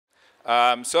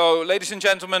So, ladies and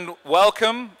gentlemen,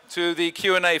 welcome to the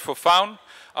Q&A for Faun.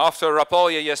 After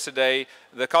Rapalje yesterday,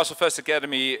 the Castlefest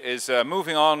Academy is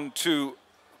moving on to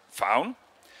Faun.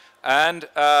 And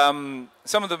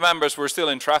some of the members were still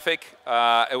in traffic.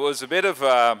 It was a bit of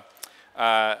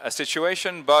a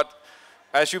situation, but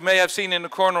as you may have seen in the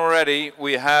corner already,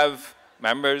 we have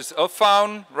members of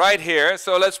Faun right here.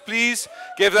 So let's please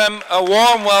give them a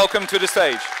warm welcome to the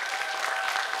stage.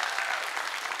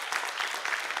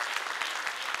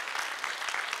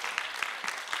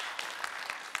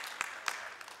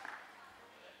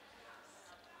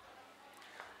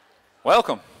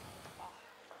 Welcome.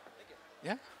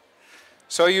 Yeah.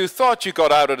 So you thought you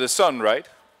got out of the sun, right?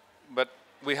 But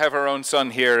we have our own sun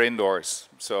here indoors.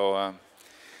 So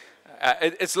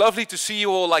it's lovely to see you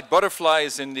all like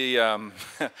butterflies in the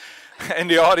in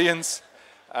the audience.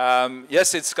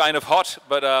 Yes, it's kind of hot,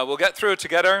 but we'll get through it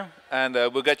together, and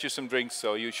we'll get you some drinks,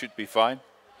 so you should be fine.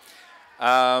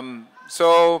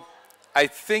 So I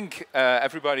think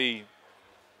everybody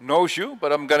knows you,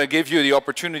 but I'm going to give you the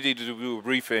opportunity to do a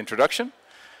brief introduction.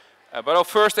 But I'll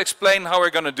first explain how we're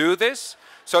going to do this.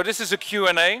 So this is a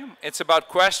Q&A. It's about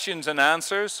questions and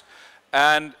answers,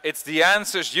 and it's the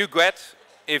answers you get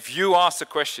if you ask the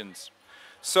questions.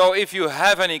 So if you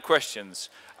have any questions,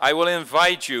 I will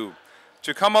invite you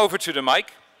to come over to the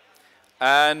mic,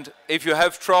 and if you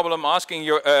have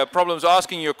problems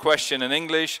asking your question in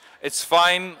English, it's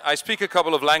fine. I speak a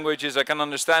couple of languages. I can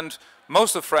understand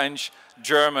most of French,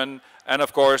 German, and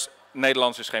of course,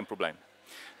 Nederlands is geen probleem.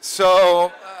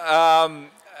 So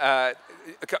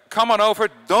come on over,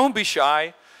 don't be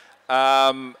shy,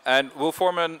 and we'll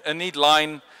form a neat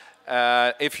line.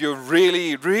 If you're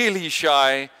really, really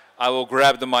shy, I will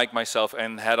grab the mic myself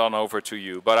and head on over to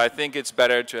you. But I think it's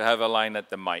better to have a line at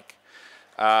the mic.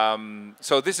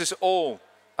 So this is all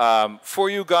for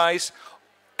you guys.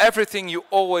 Everything you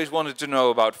always wanted to know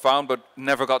about Faun, but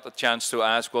never got the chance to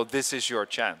ask, well, this is your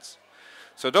chance.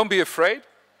 So don't be afraid.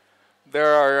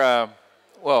 There are,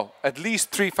 well, at least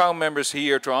 3 Faun members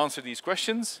here to answer these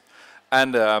questions.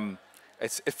 And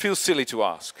it feels silly to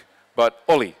ask. But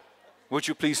Ollie, would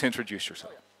you please introduce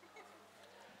yourself?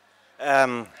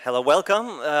 Hello, welcome.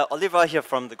 Oliver here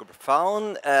from the group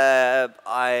Faun.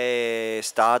 I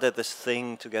started this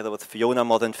thing together with Fiona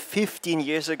more than 15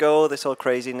 years ago, this whole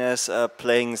craziness,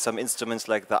 playing some instruments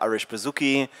like the Irish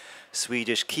bouzouki,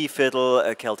 Swedish key fiddle,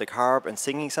 Celtic harp, and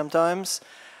singing sometimes.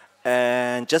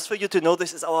 And just for you to know,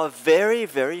 this is our very,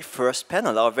 very first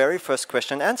panel, our very first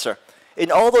question and answer.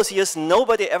 In all those years,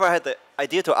 nobody ever had the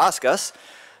idea to ask us,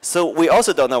 so we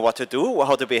also don't know what to do or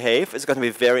how to behave. It's going to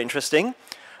be very interesting.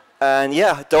 And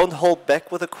yeah, don't hold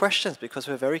back with the questions because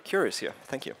we're very curious here.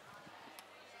 Thank you.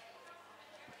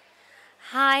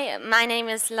 Hi, my name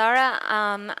is Laura.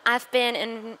 I've been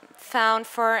in Faun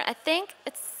for, I think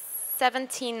it's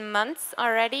 17 months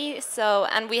already.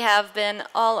 And we have been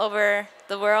all over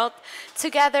the world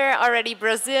together already,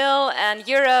 Brazil and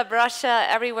Europe, Russia,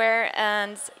 everywhere.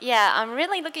 And yeah, I'm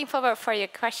really looking forward for your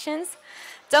questions.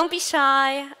 Don't be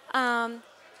shy.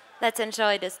 Let's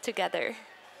enjoy this together.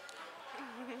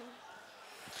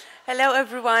 Hello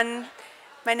everyone,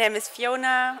 my name is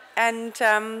Fiona, and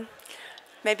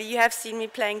maybe you have seen me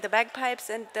playing the bagpipes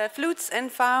and the flutes in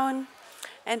Faun,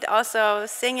 and also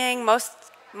singing.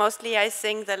 Mostly I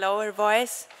sing the lower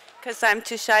voice, because I'm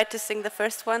too shy to sing the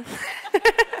first one.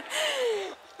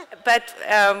 But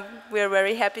we're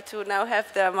very happy to now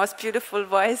have the most beautiful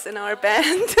voice in our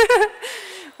band,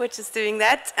 which is doing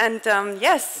that. And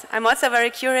yes, I'm also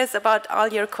very curious about all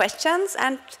your questions,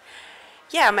 and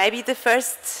yeah, maybe the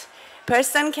first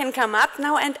person can come up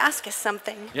now and ask us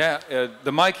something. Yeah,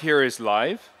 the mic here is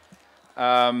live.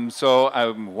 So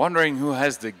I'm wondering who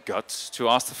has the guts to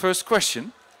ask the first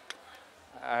question.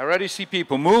 I already see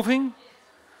people moving.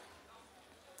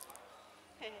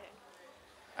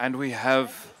 And we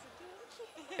have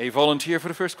a volunteer for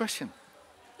the first question.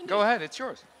 Go ahead, it's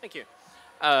yours. Thank you.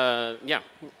 Yeah,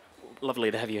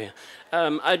 lovely to have you here.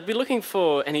 I'd be looking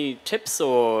for any tips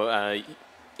or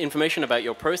information about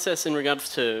your process in regards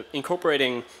to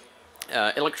incorporating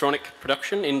electronic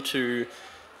production into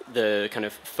the kind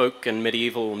of folk and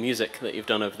medieval music that you've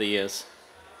done over the years.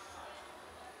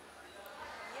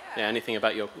 Yeah, anything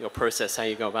about your process, how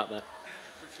you go about that?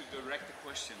 To direct the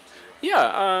question to you.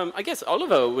 Yeah, I guess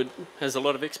Oliver has a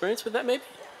lot of experience with that, maybe?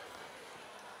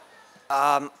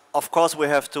 Of course, we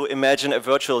have to imagine a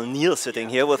virtual Neil sitting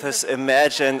here with his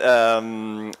imagined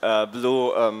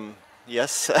blue,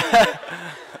 yes.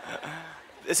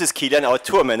 This is Kilian, our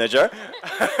tour manager.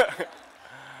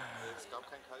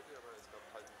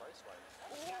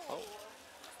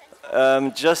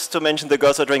 Just to mention, the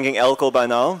girls are drinking alcohol by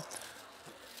now.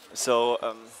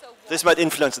 So this might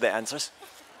influence the answers.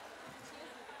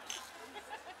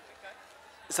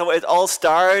 So it all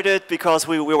started because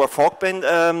we were a folk band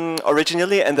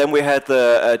originally, and then we had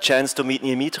the chance to meet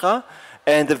Neil Mitra.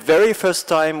 And the very first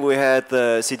time we had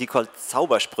the CD called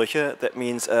Zaubersprüche, that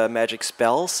means magic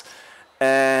spells.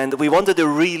 And we wanted a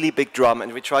really big drum,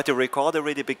 and we tried to record a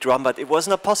really big drum, but it was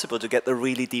not possible to get the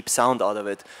really deep sound out of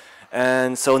it.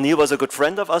 And so Neil was a good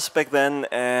friend of us back then,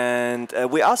 and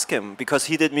we asked him, because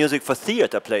he did music for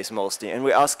theater plays mostly, and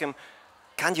we asked him,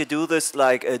 can't you do this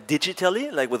like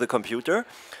digitally, like with a computer?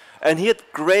 And he had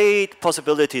great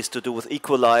possibilities to do with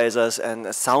equalizers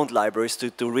and sound libraries to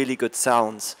do really good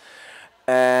sounds.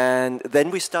 And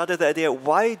then we started the idea,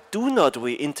 why do not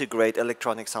we integrate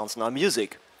electronic sounds in our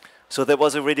music? So that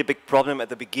was a really big problem at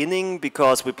the beginning,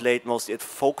 because we played mostly at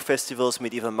folk festivals,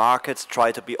 medieval markets,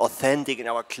 tried to be authentic in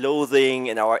our clothing,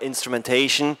 in our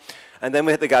instrumentation. And then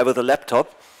we had the guy with the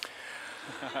laptop.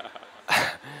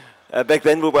 Back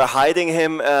then we were hiding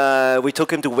him. We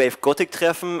took him to Wave Gothic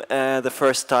Treffen the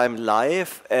first time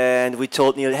live, and we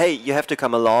told Neil, hey, you have to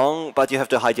come along, but you have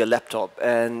to hide your laptop.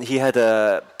 And he had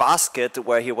a basket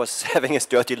where he was having his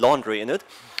dirty laundry in it.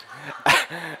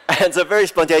 And so very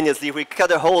spontaneously we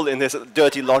cut a hole in this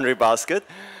dirty laundry basket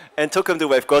and took him to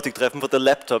Wave Gothic Treffen, put the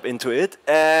laptop into it,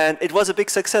 and it was a big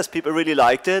success. People really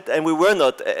liked it, and we were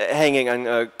not hanging on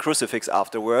a crucifix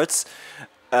afterwards.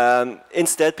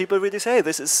 Instead, people really say,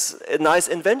 this is a nice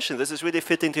invention, this is really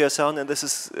fitting to your sound, and this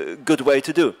is a good way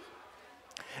to do.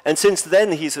 And since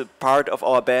then, he's a part of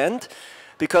our band,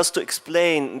 because to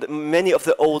explain, many of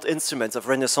the old instruments of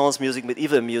Renaissance music,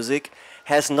 medieval music,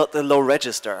 has not the low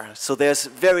register. So there's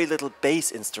very little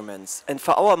bass instruments. And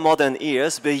for our modern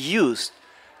ears, we're used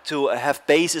to have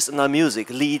basses in our music,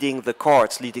 leading the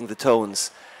chords, leading the tones.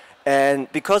 And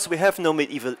because we have no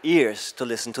medieval ears to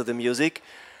listen to the music,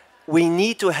 we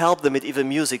need to help the medieval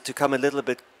music to come a little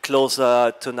bit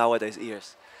closer to nowadays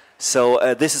ears.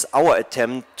 So this is our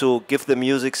attempt to give the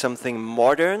music something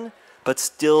modern, but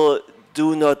still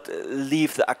do not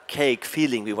leave the archaic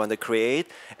feeling we want to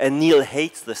create. And Neil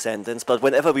hates the sentence, but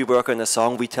whenever we work on a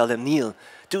song, we tell him, Neil,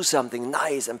 do something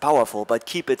nice and powerful, but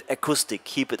keep it acoustic,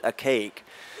 keep it archaic.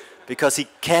 Because he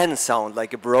can sound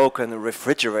like a broken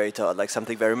refrigerator, like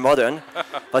something very modern,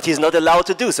 but he's not allowed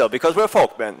to do so, because we're a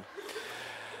folk band.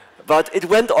 But it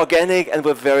went organic, and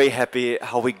we're very happy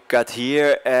how we got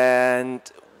here. And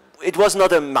it was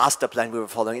not a master plan we were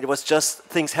following. It was just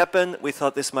things happened. We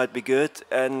thought this might be good,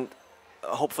 and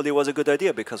hopefully it was a good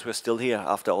idea, because we're still here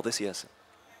after all these years.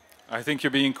 I think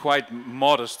you're being quite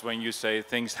modest when you say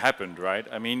things happened, right?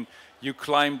 I mean, you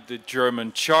climbed the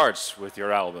German charts with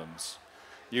your albums.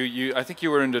 I think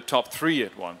you were in the top 3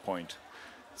 at one point.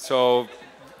 So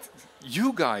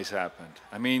you guys happened.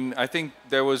 I mean, I think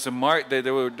there was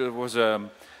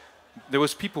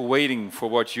people waiting for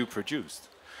what you produced.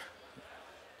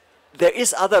 There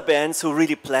is other bands who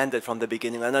really planned it from the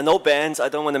beginning. And I know bands, I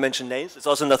don't want to mention names, it's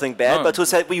also nothing bad, No. but who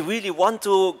said, we really want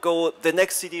to go, the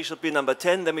next CD should be number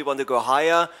 10, then we want to go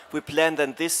higher. We planned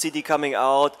then this CD coming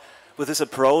out with this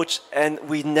approach, and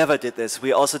we never did this.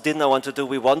 We also did not want to do,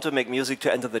 we want to make music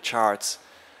to enter the charts.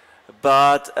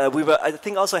 But we were, I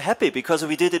think, also happy, because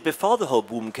we did it before the whole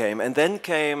boom came. And then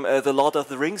came the Lord of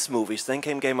the Rings movies, then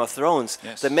came Game of Thrones.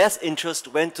 Yes. The mass interest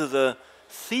went to the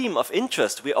theme of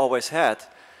interest we always had.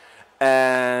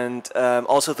 And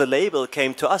also the label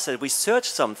came to us, and we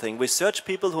searched something. We searched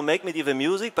people who make medieval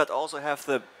music, but also have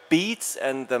the beats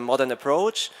and the modern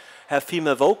approach, have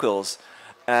female vocals.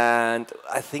 And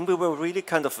I think we were really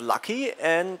kind of lucky,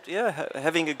 and yeah,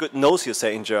 having a good nose, you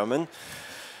say in German,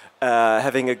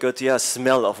 having a good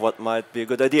smell of what might be a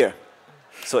good idea.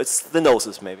 So it's the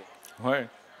noses, maybe. Right.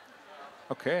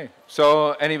 Okay.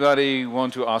 So anybody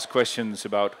want to ask questions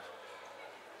about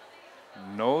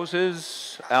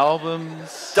noses,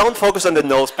 albums? Don't focus on the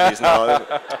nose, please, now.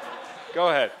 Go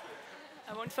ahead.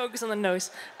 I won't focus on the nose.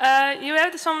 You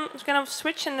had some kind of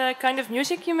switch in the kind of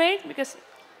music you made, because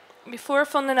before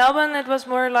Von den Alben it was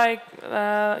more like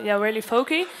really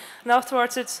folky, and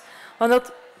afterwards it's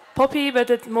not poppy, but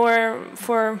it's more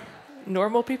for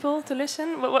normal people to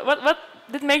listen. What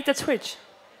did make that switch?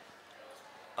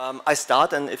 I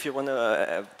start, and if you want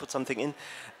to put something in.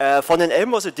 Von den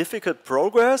Alben was a difficult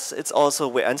progress. It's also,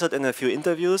 we answered in a few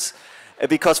interviews,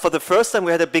 because for the first time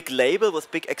we had a big label with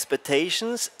big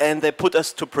expectations, and they put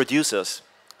us to producers.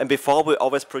 And before we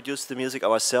always produced the music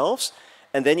ourselves,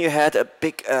 and then you had a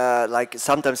big, like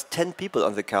sometimes 10 people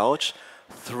on the couch,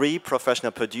 3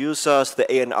 professional producers,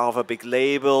 the A&R of a big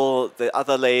label, the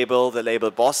other label, the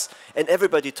label boss, and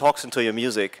everybody talks into your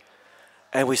music.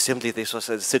 And we simply, this was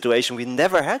a situation we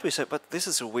never had. We said, but this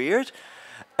is weird.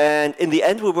 And in the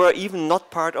end, we were even not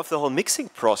part of the whole mixing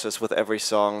process with every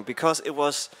song, because it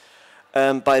was,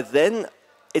 by then,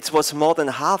 it was more than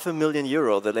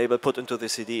 €500,000 the label put into the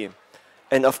CD.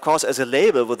 And of course, as a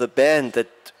label with a band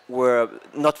that were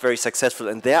not very successful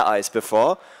in their eyes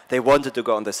before, they wanted to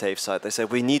go on the safe side. They said,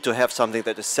 we need to have something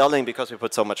that is selling because we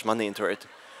put so much money into it.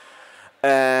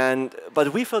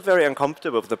 But we felt very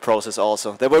uncomfortable with the process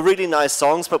also. There were really nice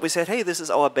songs, but we said, hey, this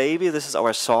is our baby, this is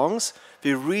our songs.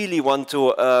 We really want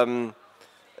to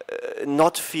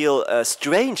not feel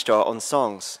strange to our own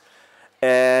songs.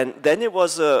 And then it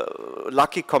was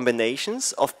lucky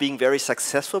combinations of being very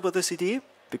successful with the CD,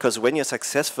 because when you're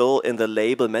successful in the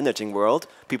label managing world,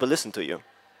 people listen to you.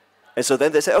 And so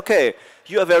then they say, okay,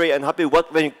 you are very unhappy,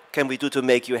 what can we do to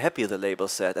make you happy, the label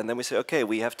said. And then we say, okay,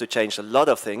 we have to change a lot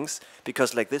of things,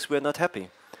 because like this we're not happy.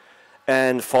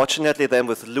 And fortunately then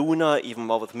with Luna, even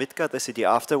more with Midgard, the CD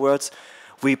afterwards,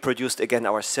 we produced again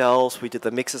ourselves, we did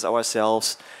the mixes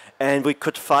ourselves, and we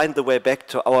could find the way back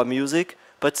to our music,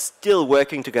 but still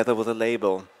working together with a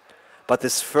label. But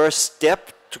this first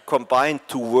step to combine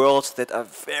two worlds that are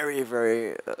very,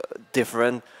 very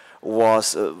different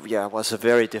was a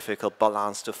very difficult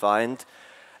balance to find.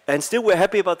 And still we're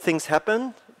happy about things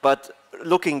happen, but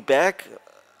looking back,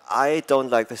 I don't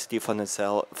like the CD von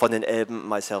den Elben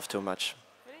myself too much.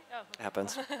 Really? Oh. It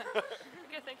happens.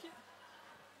 Okay, thank you.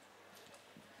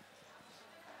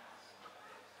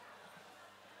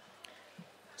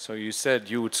 So you said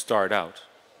you would start out.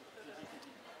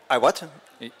 I what?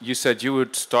 You said you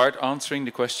would start answering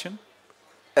the question?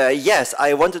 Yes,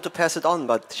 I wanted to pass it on,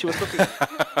 but she was looking.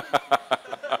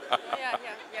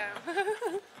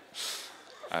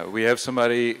 We have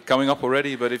somebody coming up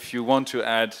already, but if you want to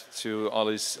add to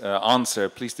Ollie's answer,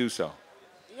 please do so.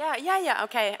 Yeah,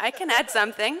 okay, I can add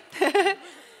something.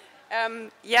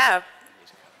 Yeah,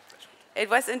 it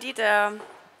was indeed a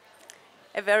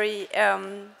very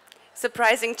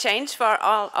surprising change for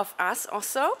all of us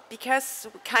also, because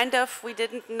we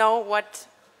didn't know what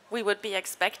we would be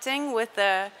expecting with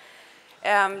the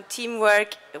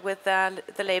teamwork with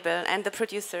the label and the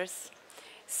producers.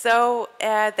 So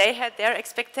they had their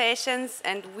expectations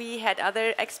and we had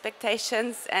other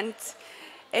expectations, and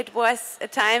it was a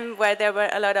time where there were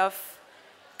a lot of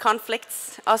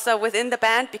conflicts also within the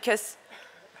band, because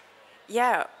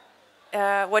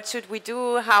what should we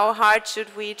do? How hard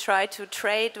should we try to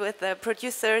trade with the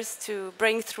producers to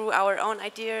bring through our own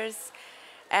ideas?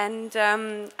 And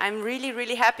I'm really,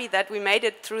 really happy that we made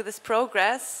it through this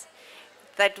progress,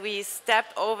 that we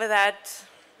stepped over that,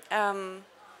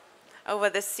 over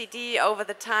the CD, over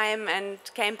the time, and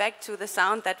came back to the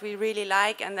sound that we really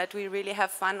like and that we really have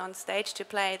fun on stage to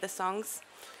play the songs,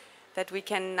 that we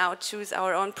can now choose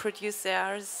our own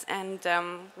producers, and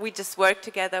we just work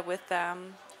together with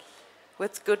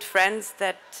good friends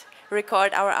that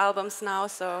record our albums now.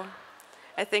 So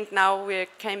I think now we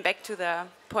came back to the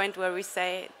point where we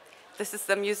say this is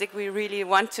the music we really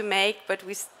want to make, but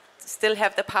we still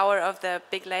have the power of the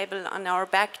big label on our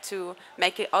back to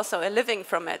make it also a living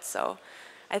from it. So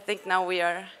I think now we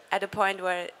are at a point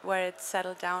where it's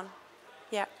settled down.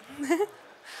 Yeah.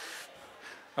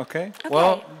 Okay.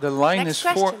 Well, the line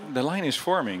is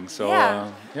forming. So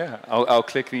yeah, I'll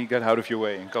quickly get out of your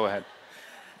way and go ahead.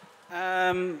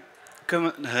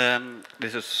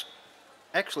 This is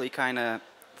actually kind of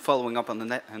following up on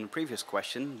the previous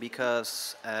question,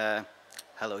 because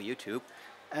hello YouTube,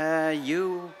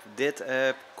 you did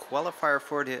a qualifier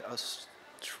for the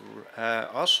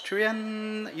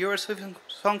Austrian Eurovision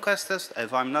Song Contest,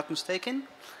 if I'm not mistaken.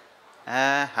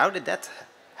 How did that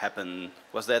happen?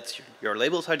 Was that your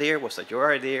label's idea? Was that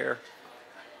your idea?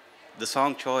 The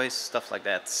song choice, stuff like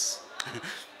that.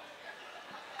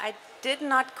 I did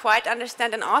not quite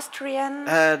understand an Austrian.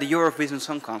 The Eurovision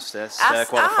Song Contest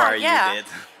qualifier you did.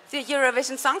 The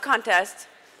Eurovision Song Contest.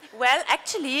 Well,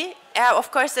 actually,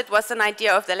 of course, it was an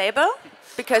idea of the label,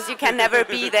 because you can never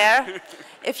be there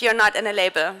if you're not in a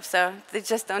label. So they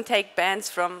just don't take bands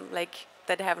from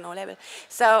that have no label.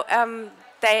 So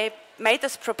they made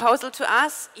this proposal to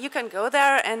us. You can go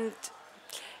there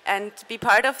and be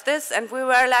part of this, and we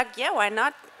were like, yeah, why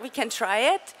not? We can try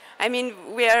it. I mean,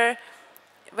 we're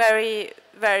very,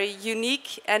 very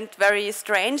unique and very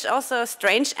strange, also a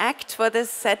strange act for this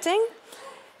setting.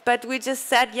 But we just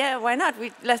said, yeah, why not?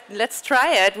 Let's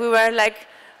try it. We were like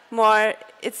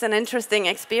it's an interesting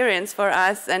experience for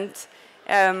us, and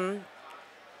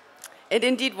it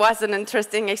indeed was an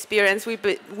interesting experience.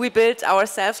 We built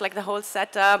ourselves, like the whole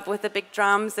setup with the big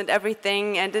drums and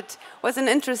everything, and it was an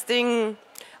interesting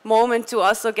moment to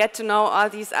also get to know all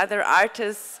these other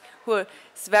artists who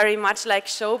is very much like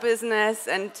show business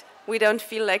and we don't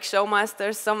feel like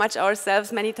showmasters so much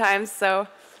ourselves many times. So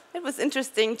it was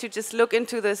interesting to just look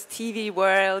into this TV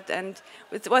world, and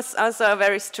it was also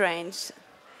very strange.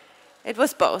 It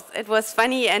was both. It was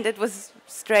funny and it was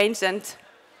strange, and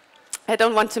I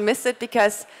don't want to miss it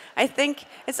because I think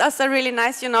it's also really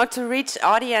nice, you know, to reach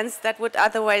audience that would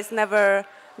otherwise never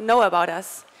know about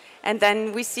us. And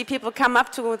then we see people come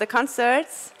up to the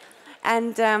concerts,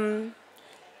 and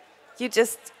you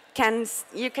just can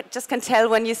tell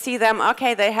when you see them,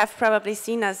 okay, they have probably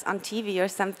seen us on TV or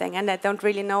something, and they don't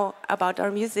really know about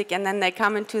our music, and then they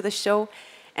come into the show,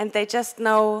 and they just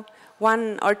know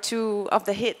one or two of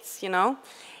the hits, you know,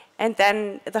 and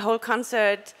then the whole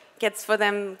concert gets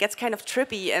kind of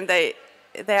trippy, and they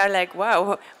are like,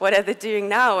 wow, what are they doing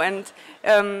now? And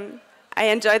I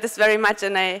enjoy this very much,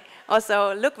 and I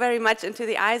also look very much into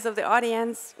the eyes of the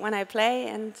audience when I play,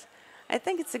 and I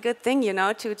think it's a good thing, you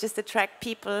know, to just attract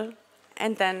people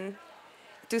and then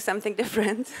do something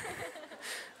different.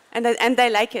 and they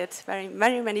like it very,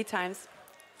 very many times.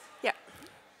 Yeah.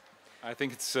 I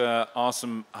think it's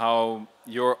awesome how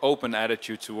your open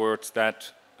attitude towards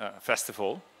that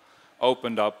festival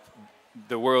opened up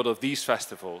the world of these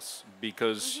festivals,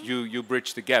 because you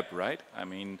bridge the gap, right? I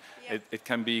mean, yeah. It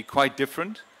can be quite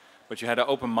different, but you had an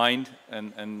open mind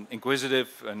and inquisitive,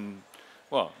 and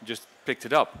well, just picked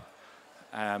it up,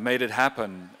 made it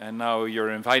happen, and now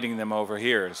you're inviting them over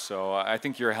here. So I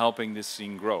think you're helping this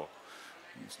scene grow.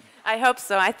 I hope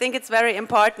so. I think it's very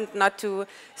important not to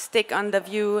stick on the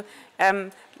view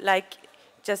like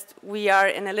just we are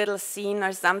in a little scene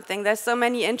or something. There's so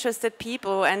many interested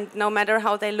people, and no matter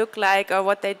how they look like or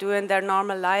what they do in their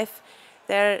normal life,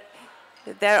 they're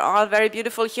all very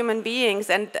beautiful human beings.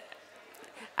 And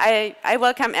I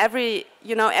welcome every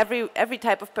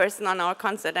type of person on our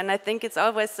concert, and I think it's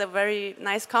always a very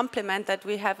nice compliment that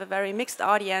we have a very mixed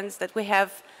audience, that we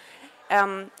have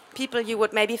people you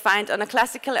would maybe find on a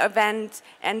classical event,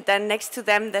 and then next to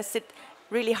them there sit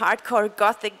really hardcore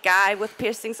gothic guy with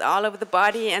piercings all over the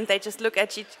body, and they just look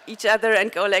at each other and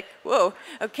go like, whoa,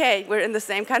 okay, we're in the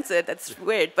same concert, that's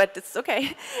weird, but it's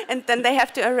okay. And then they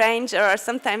have to arrange, or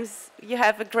sometimes you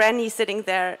have a granny sitting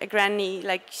there, a granny,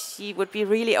 like she would be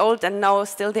really old and know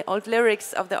still the old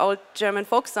lyrics of the old German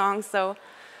folk songs, so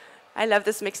I love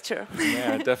this mixture.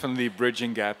 Yeah, definitely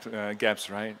bridging gaps,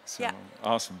 right? So, yeah.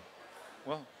 Awesome.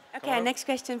 Well, okay, next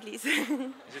question, please. Is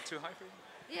it too high for you?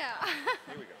 Yeah.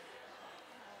 Here we go.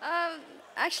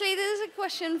 Actually, this is a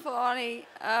question for Arnie.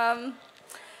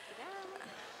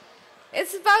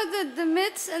 It's about the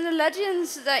myths and the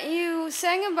legends that you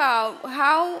sang about.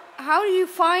 How do you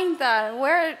find that?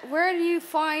 Where do you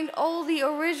find all the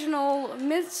original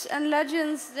myths and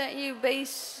legends that you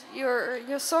base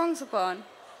your songs upon?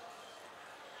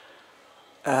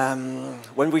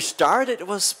 When we started, it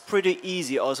was pretty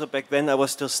easy. Also, back then I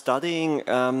was still studying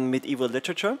medieval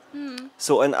literature.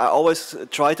 So, and I always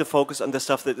try to focus on the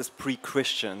stuff that is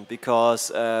pre-Christian, because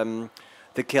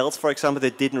the Celts, for example, they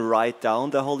didn't write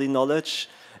down the holy knowledge.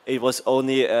 It was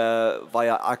only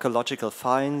via archaeological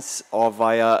finds or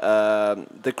via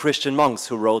the Christian monks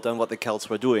who wrote down what the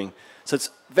Celts were doing. So it's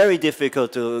very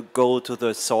difficult to go to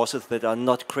the sources that are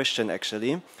not Christian,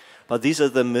 actually. But these are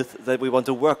the myths that we want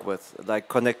to work with, like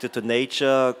connected to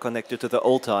nature, connected to the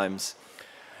old times.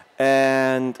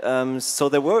 And so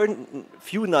there were a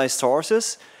few nice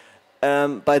sources.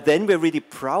 By then we're really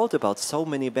proud about so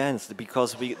many bands,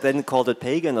 because we then called it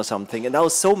pagan or something. And now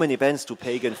so many bands do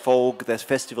pagan folk, there's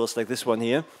festivals like this one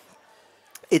here.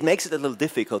 It makes it a little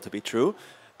difficult to be true,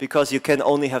 because you can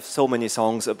only have so many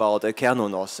songs about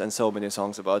Kernonos and so many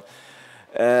songs about...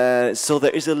 so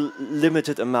there is a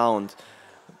limited amount.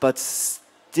 But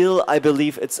still, I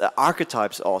believe it's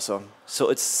archetypes also. So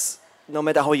it's, no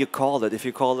matter how you call it, if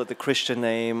you call it the Christian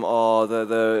name or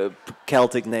the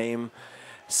Celtic name.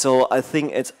 So I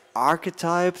think it's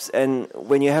archetypes, and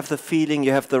when you have the feeling,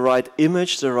 you have the right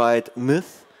image, the right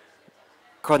myth,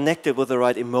 connected with the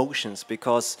right emotions,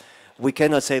 because we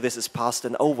cannot say this is past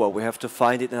and over. We have to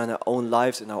find it in our own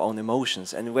lives, in our own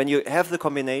emotions. And when you have the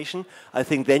combination, I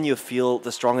think then you feel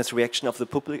the strongest reaction of the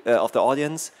public, of the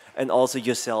audience, and also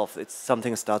yourself. It's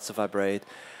something that starts to vibrate.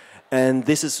 And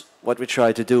this is what we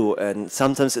try to do. And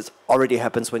sometimes it already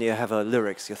happens when you have a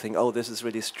lyrics. You think, oh, this is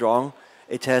really strong.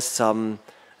 It has some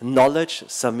knowledge,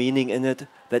 some meaning in it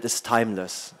that is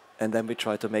timeless. And then we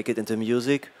try to make it into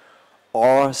music.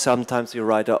 Or sometimes we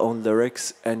write our own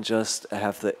lyrics and just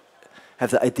have the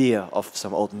idea of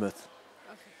some old myth.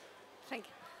 Okay, thank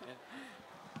you.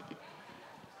 Yeah.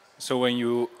 So when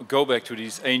you go back to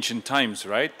these ancient times,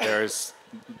 right, there's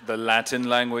the Latin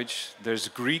language, there's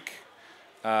Greek,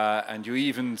 and you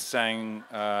even sang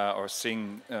or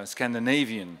sing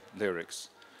Scandinavian lyrics.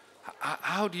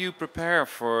 How do you prepare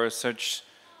for such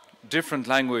different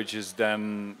languages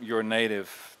than your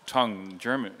native tongue,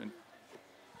 German?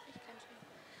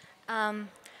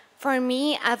 For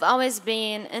me, I've always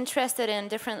been interested in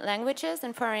different languages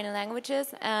and foreign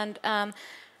languages, and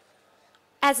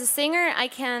as a singer, I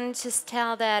can just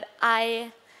tell that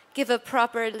I give a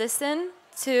proper listen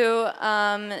to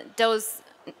those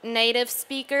native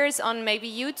speakers on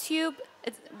maybe YouTube.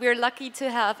 We're lucky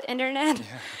to have internet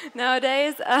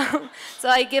nowadays, so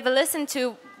I give a listen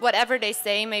to whatever they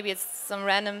say. Maybe it's some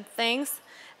random things,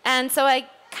 and so I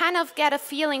kind of get a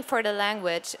feeling for the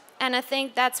language. And I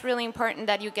think that's really important,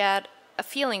 that you get a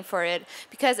feeling for it,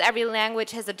 because every language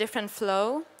has a different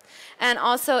flow. And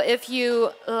also, if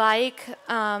you like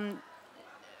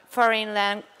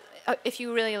if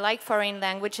you really like foreign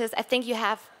languages, I think you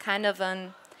have kind of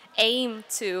an aim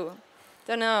to,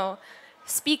 don't know,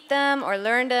 speak them or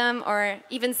learn them or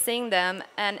even sing them.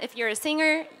 And if you're a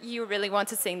singer, you really want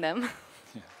to sing them.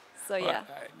 So yeah.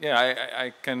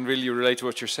 I can really relate to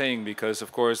what you're saying, because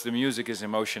of course the music is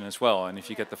emotion as well, and if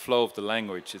you get the flow of the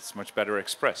language, it's much better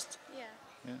expressed.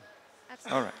 Yeah.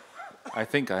 Absolutely. All right. I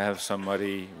think I have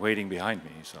somebody waiting behind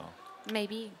me, so.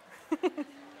 Maybe.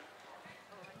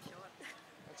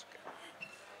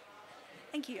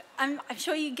 Thank you. I'm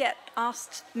sure you get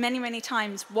asked many, many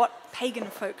times what pagan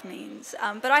folk means,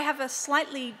 but I have a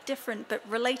slightly different but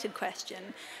related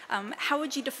question. How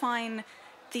would you define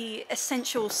the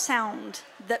essential sound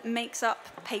that makes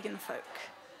up pagan folk?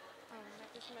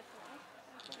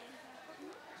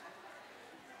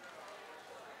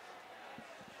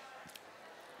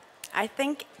 I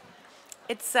think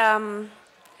it's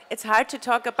hard to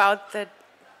talk about the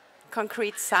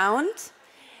concrete sound,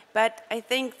 but I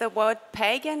think the word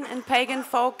pagan and pagan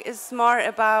folk is more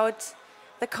about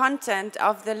the content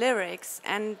of the lyrics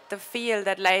and the feel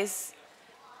that lays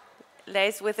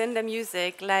within the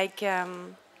music, like a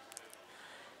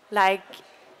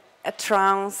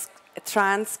trance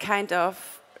kind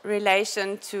of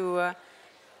relation to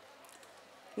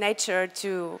nature,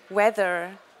 to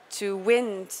weather, to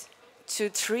wind, to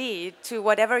tree, to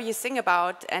whatever you sing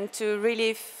about, and to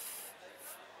really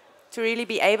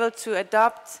be able to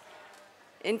adopt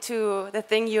into the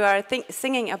thing you are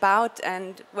singing about,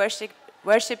 and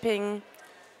worshipping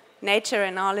nature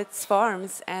in all its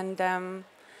forms. And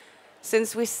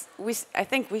since I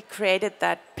think we created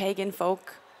that pagan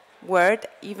folk word,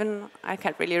 even I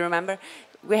can't really remember,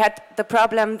 we had the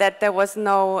problem that there was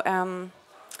no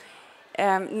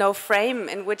frame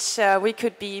in which we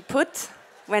could be put.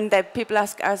 When the people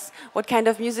ask us, what kind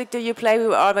of music do you play? We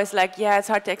were always like, yeah, it's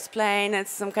hard to explain,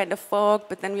 it's some kind of folk,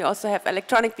 but then we also have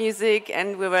electronic music,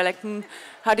 and we were like,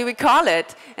 how do we call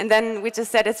it? And then we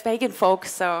just said it's pagan folk,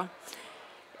 so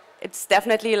it's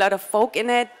definitely a lot of folk in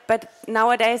it, but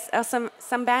nowadays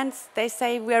some bands, they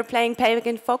say we are playing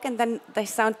pagan folk, and then they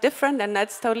sound different, and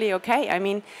that's totally okay. I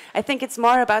mean, I think it's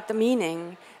more about the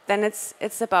meaning than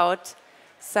it's about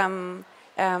some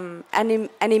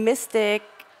animistic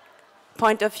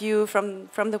point of view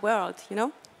from the world, you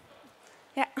know?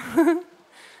 Yeah.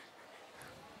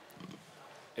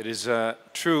 It is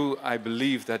true, I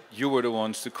believe, that you were the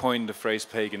ones to coin the phrase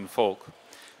pagan folk.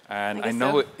 And I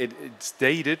know it's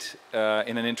dated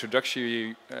in an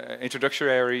introductory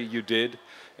you did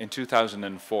in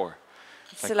 2004.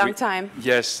 It's like a long time.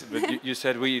 Yes, but you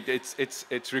said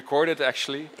it's recorded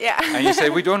actually. Yeah. And you say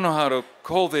we don't know how to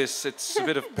call this. It's a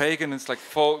bit of pagan. It's like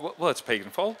folk. Well, it's pagan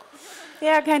folk.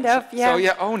 Yeah, kind of. Yeah. So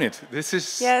yeah, own it. This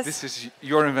is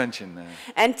your invention.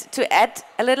 And to add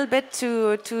a little bit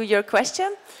to your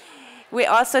question, we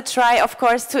also try, of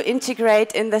course, to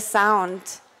integrate in the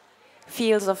sound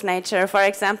fields of nature. For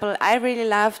example, I really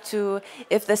love to,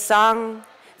 if the song,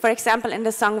 for example, in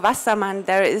the song Wassermann,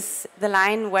 there is the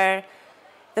line where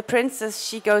the princess,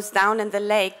 she goes down in the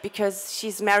lake because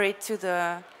she's married to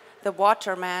the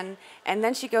waterman, and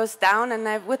then she goes down,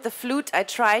 and with the flute I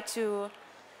try to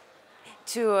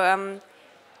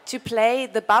play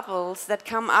the bubbles that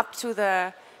come up to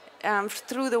the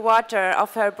through the water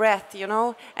of her breath, you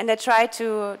know, and I try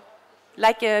to,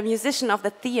 like a musician of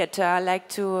the theater, like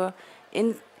to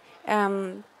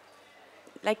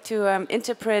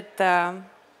interpret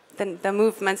the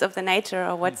movements of the nature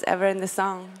or whatever in the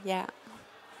song. Yeah.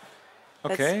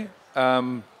 Okay.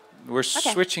 We're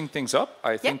switching things up.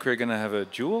 I think we're going to have a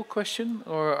dual question,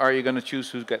 or are you going to choose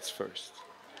who gets first?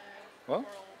 Well,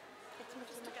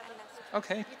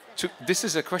 okay. This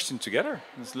is a question together.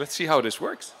 Let's see how this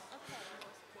works.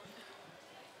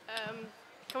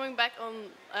 Coming back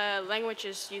on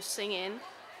languages you sing in,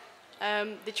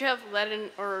 did you have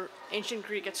Latin or ancient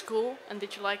Greek at school, and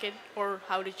did you like it, or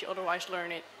how did you otherwise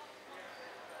learn it?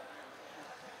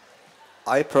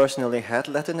 I personally had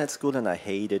Latin at school and I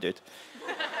hated it.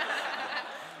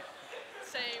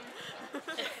 Same.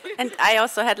 And I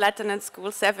also had Latin at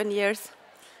school 7 years,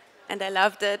 and I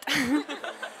loved it.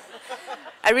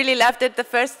 I really loved it.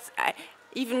 I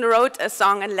even wrote a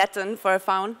song in Latin for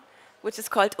Faun, which is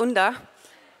called Unda.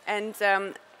 And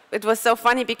it was so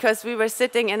funny because we were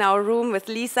sitting in our room with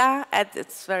Lisa,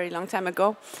 it's a very long time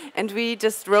ago, and we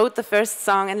just wrote the first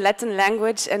song in Latin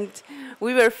language, and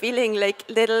we were feeling like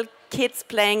little kids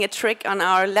playing a trick on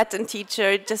our Latin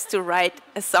teacher just to write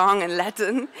a song in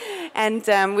Latin. And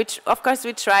of course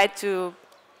we tried to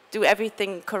do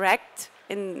everything correct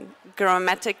in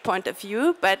grammatic point of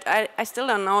view, but I still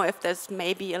don't know if there's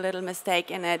maybe a little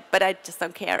mistake in it, but I just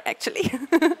don't care actually.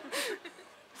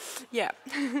 Yeah.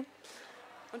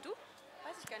 Und du?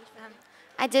 Weiß ich gar nicht.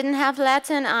 I didn't have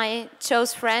Latin, I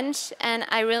chose French, and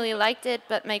I really liked it,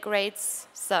 but my grades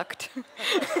sucked.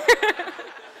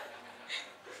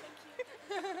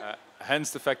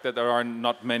 Hence the fact that there are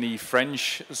not many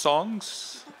French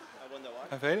songs. I wonder why.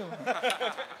 Available.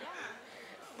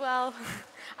 Well,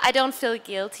 I don't feel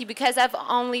guilty because I've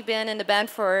only been in the band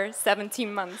for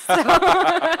 17 months. So.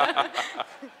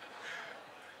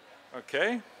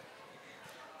 Okay.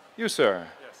 You, sir,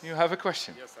 yes. you have a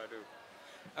question. Yes, I do.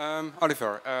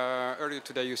 Oliver, earlier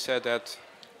today you said that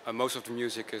most of the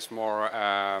music is more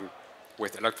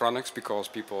with electronics because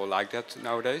people like that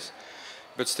nowadays.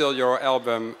 But still, your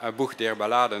album Buch der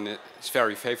Balladen is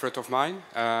very favorite of mine.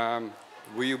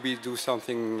 Will you do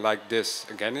something like this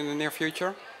again in the near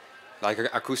future? Like an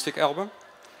acoustic album?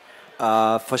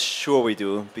 For sure we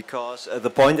do, because the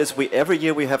point is every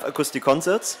year we have acoustic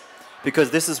concerts,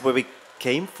 because this is where we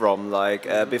came from. Like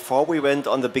before we went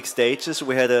on the big stages,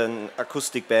 we had an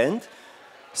acoustic band.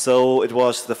 So it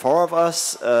was the four of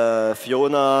us,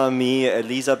 Fiona, me,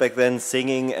 Lisa back then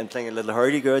singing and playing a little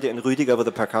hurdy-gurdy, and Rüdiger with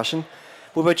the percussion.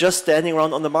 We were just standing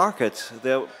around on the market.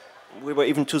 We were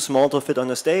even too small to fit on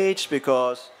the stage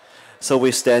so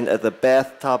we stand at the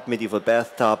bathtub, medieval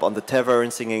bathtub, on the tavern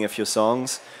singing a few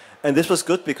songs. And this was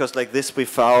good because like this we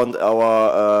found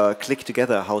our click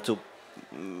together, how to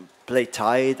play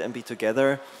tight and be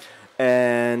together.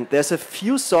 And there's a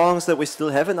few songs that we still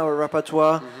have in our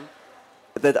repertoire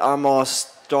that are more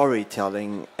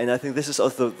storytelling. And I think this is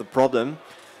also the problem,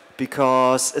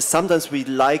 because sometimes we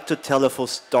like to tell a full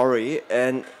story,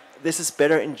 and this is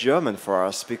better in German for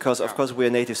us, because of course we're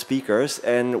native speakers,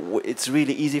 and it's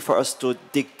really easy for us to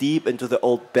dig deep into the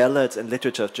old ballads and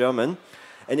literature of German.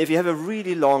 And if you have a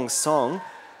really long song,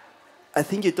 I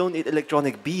think you don't need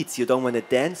electronic beats, you don't want to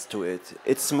dance to it.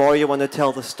 It's more you want to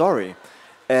tell the story.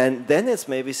 And then it's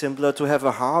maybe simpler to have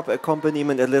a harp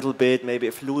accompaniment a little bit, maybe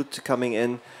a flute coming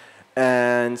in.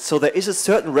 And so there is a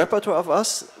certain repertoire of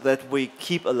us that we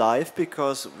keep alive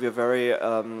because we're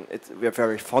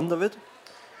very fond of it.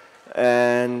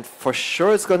 And for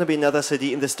sure it's going to be another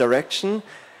CD in this direction.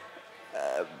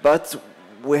 But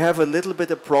we have a little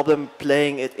bit of problem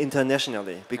playing it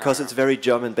internationally because it's very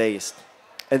German based.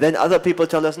 And then other people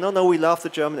tell us, no, we love the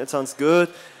German, it sounds good.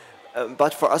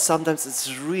 But for us sometimes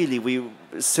it's really, we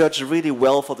search really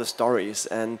well for the stories,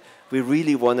 and we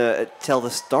really want to tell the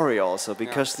story also,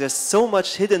 because there's so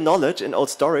much hidden knowledge in old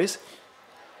stories.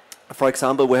 For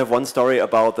example, we have one story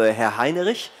about the Herr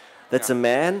Heinrich, that's a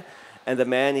man, and the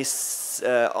man is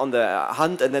on the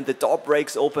hunt, and then the door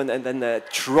breaks open, and then the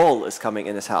troll is coming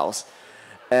in his house.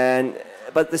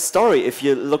 But the story, if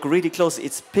you look really close,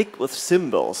 it's picked with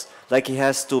symbols. Like he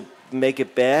has to make a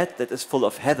bed that is full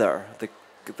of heather,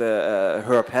 the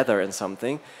herb heather and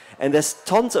something. And there's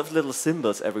tons of little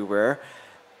symbols everywhere.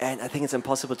 And I think it's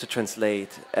impossible to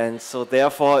translate. And so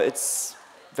therefore it's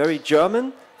very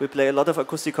German. We play a lot of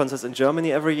acoustic concerts in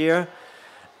Germany every year.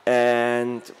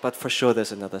 But for sure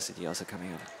there's another CD also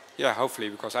coming up. Yeah, hopefully,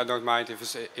 because I don't mind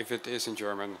if it is in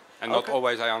German. And not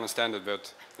always I understand it,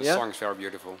 but the song is very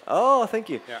beautiful. Oh, thank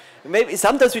you. Yeah. Maybe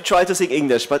sometimes we try to sing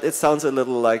English, but it sounds a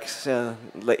little like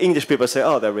English people say,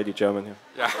 oh, they're really German.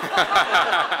 Yeah.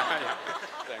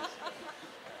 Thanks.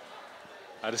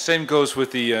 The same goes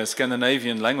with the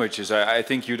Scandinavian languages. I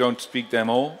think you don't speak them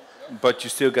all, but you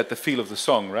still get the feel of the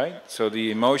song, right? So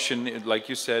the emotion, like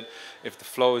you said, if the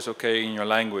flow is okay in your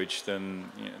language,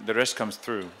 then the rest comes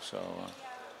through. So,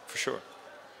 for sure.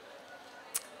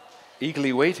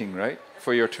 Eagerly waiting, right,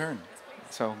 for your turn.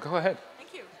 So go ahead.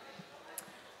 Thank you.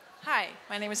 Hi,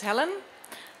 my name is Helen.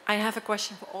 I have a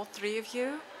question for all three of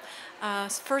you.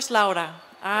 First, Laura.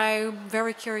 I'm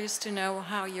very curious to know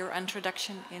how your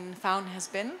introduction in Faun has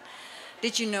been.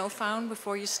 Did you know Faun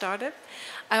before you started?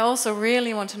 I also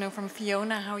really want to know from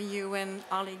Fiona how you and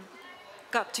Ollie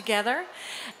got together.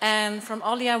 And from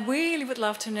Ollie, I really would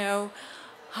love to know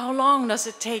how long does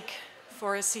it take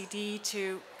for a CD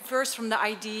to first from the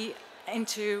idea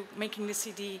into making the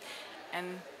CD and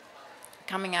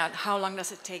coming out? How long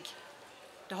does it take,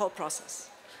 the whole process?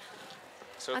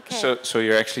 So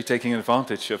you're actually taking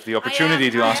advantage of the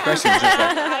opportunity to ask questions.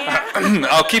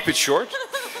 I'll keep it short.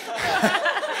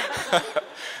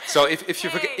 So if you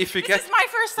forget, this is my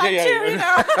first time too, you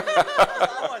know.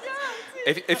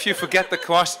 If you forget the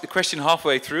question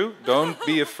halfway through, don't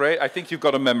be afraid. I think you've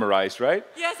got to memorize, right?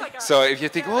 Yes, I got So if you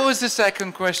think, what was the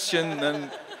second question, then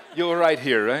you're right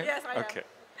here, right? Yes, I am. Okay.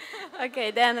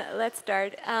 Okay, then let's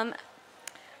start.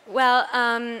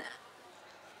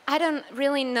 I don't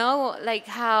really know like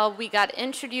how we got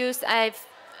introduced.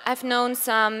 I've known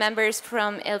some members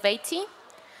from Helveti,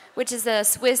 which is a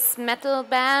Swiss metal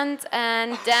band,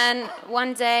 and then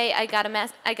one day I got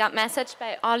messaged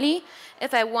by Ollie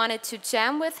if I wanted to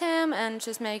jam with him and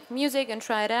just make music and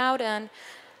try it out, and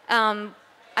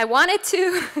I wanted to,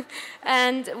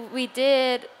 and we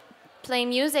did play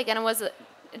music, and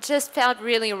it just felt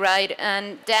really right.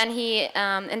 And then he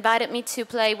invited me to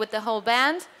play with the whole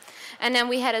band. And then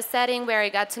we had a setting where I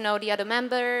got to know the other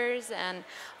members, and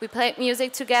we played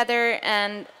music together,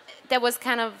 and that was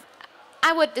kind of,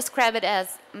 I would describe it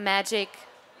as magic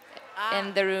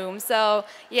in the room. So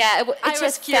yeah, it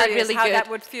just felt really how good. that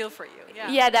would feel for you.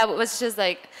 Yeah. Yeah, that was just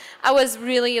like, I was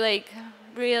really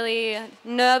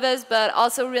nervous, but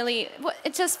also really,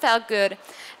 it just felt good.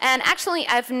 And actually,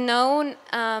 I've known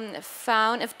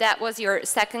Faun, if that was your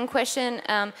second question,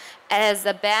 as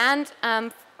a band,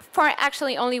 for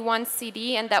actually only one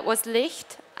CD, and that was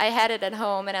Licht. I had it at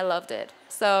home and I loved it.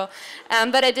 So,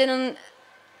 but I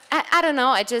don't know,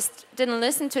 I just didn't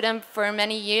listen to them for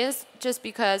many years just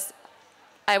because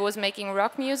I was making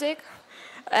rock music.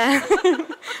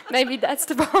 Maybe that's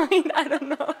the point, I don't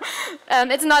know.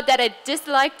 It's not that I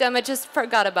disliked them, I just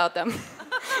forgot about them.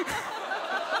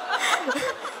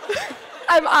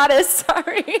 I'm honest,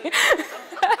 sorry.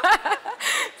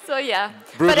 So yeah,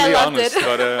 Brutally but I loved honest, it.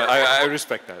 but I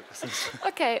respect that.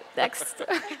 Okay, next.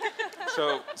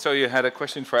 So you had a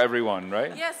question for everyone,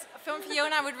 right? Yes, from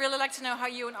Fiona, I would really like to know how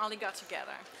you and Ollie got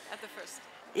together at the first.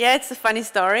 Yeah, it's a funny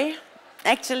story.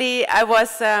 Actually, I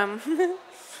was,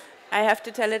 I have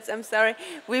to tell it, I'm sorry.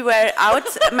 We were out,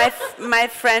 my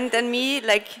friend and me,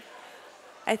 like,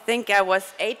 I think I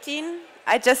was 18.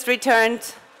 I just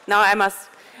returned, no, I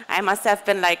must have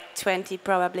been like 20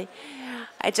 probably.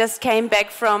 I just came back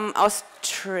from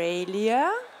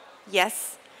Australia.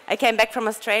 Yes, I came back from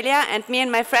Australia, and me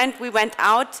and my friend, we went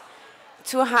out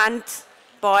to hunt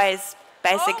boys,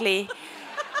 basically. Oh.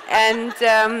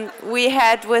 And we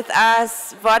had with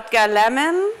us vodka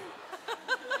lemon,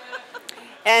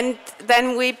 and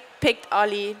then we picked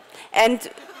Ollie. And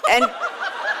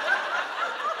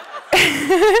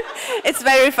it's a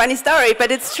very funny story,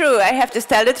 but it's true. I have to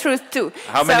tell the truth too.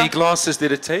 How many glasses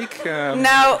did it take?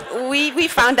 Now, we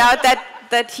found out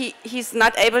that he's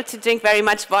not able to drink very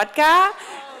much vodka,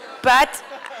 but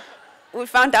we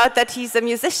found out that he's a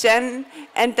musician,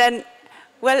 and then,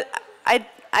 well,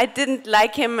 I didn't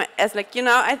like him as like, you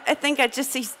know, I think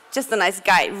he's just a nice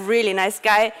guy, really nice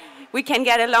guy. We can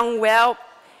get along well,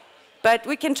 but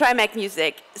we can try make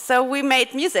music. So we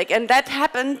made music, and that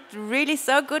happened really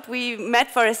so good. We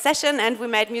met for a session, and we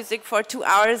made music for 2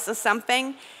 hours or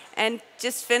something, and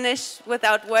just finished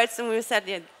without words, and we said,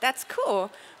 yeah, that's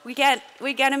cool.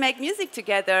 We're gonna make music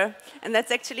together. And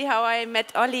that's actually how I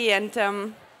met Ollie, and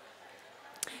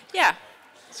yeah.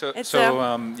 So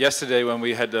yesterday when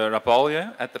we had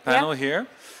Rapalje at the panel here,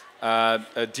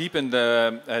 Deep and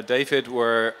David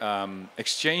were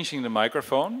exchanging the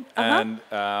microphone, and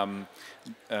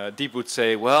Deep would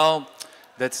say, well,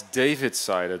 that's David's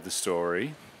side of the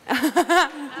story.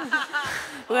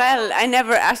 Well, I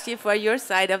never asked you for your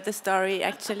side of the story,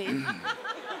 actually.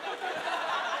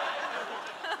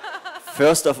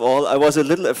 First of all, I was a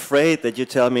little afraid that you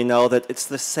tell me now that it's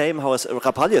the same how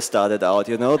Rapalje started out,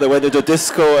 you know? They went into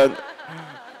disco and...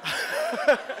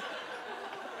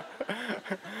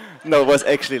 No, it was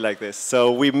actually like this.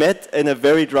 So we met in a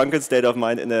very drunken state of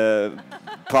mind in a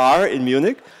bar in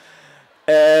Munich.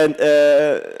 And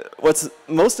what's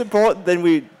most important, then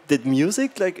we did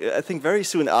music, like I think very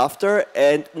soon after.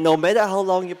 And no matter how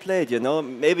long you played, you know,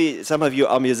 maybe some of you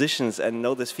are musicians and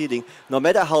know this feeling. No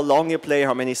matter how long you play,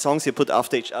 how many songs you put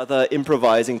after each other,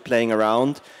 improvising, playing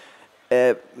around,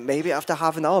 maybe after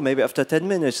half an hour, maybe after 10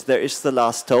 minutes, there is the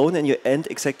last tone and you end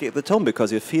exactly at the tone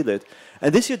because you feel it.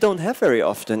 And this you don't have very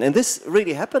often. And this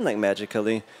really happened like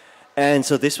magically. And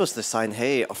so this was the sign,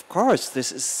 hey, of course,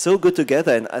 this is so good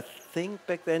together. And I think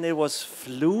back then it was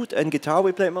flute and guitar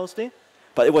we played mostly.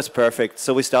 But it was perfect.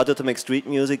 So we started to make street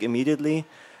music immediately.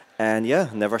 And yeah,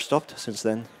 never stopped since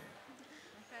then.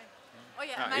 Okay. Oh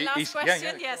yeah, my last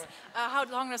question, yes. How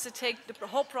long does it take, the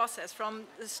whole process, from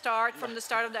the start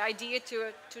of the idea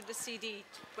to the CD,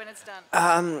 when it's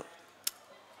done?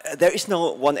 There is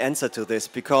no one answer to this,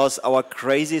 because our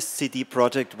craziest CD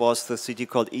project was the CD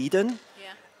called Eden.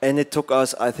 Yeah. And it took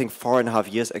us, I think,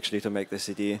 4.5 years actually to make the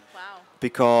CD. Wow.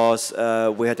 Because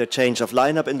we had a change of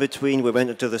lineup in between. We went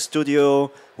into the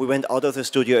studio. We went out of the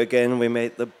studio again. We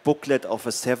made the booklet of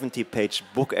a 70-page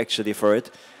book actually for it.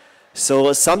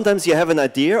 So sometimes you have an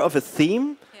idea of a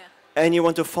theme and you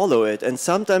want to follow it. And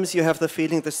sometimes you have the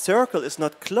feeling the circle is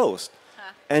not closed.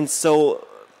 And so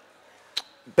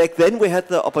back then we had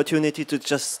the opportunity to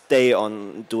just stay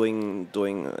on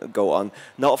go on.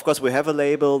 Now, of course, we have a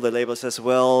label. The label says,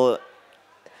 well,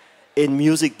 in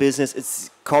music business, it's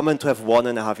common to have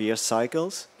 1.5 year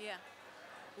cycles.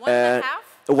 Yeah.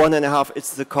 1.5? 1.5,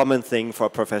 it's the common thing for a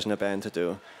professional band to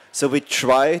do. So we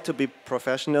try to be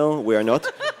professional. We are not.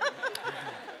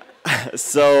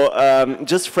 So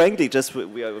just frankly,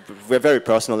 we're very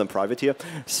personal and private here.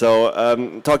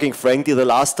 So talking frankly, the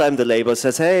last time the label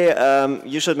says, hey,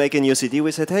 you should make a new CD,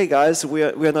 we said, hey guys, we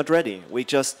are not ready. We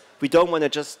don't want to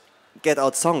just get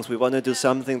out songs. We want to do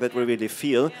something that we really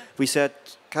feel. Yeah. We said,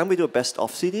 can we do a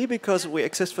best-of CD? Because we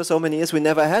exist for so many years, we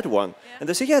never had one. Yeah. And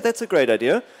they said, yeah, that's a great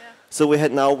idea. Yeah. So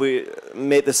we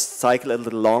made this cycle a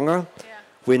little longer. Yeah.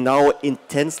 We're now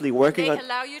intensely working on... They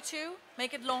allow you to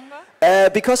make it longer?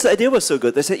 Because the idea was so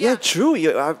good. They said, yeah, true,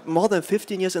 you are more than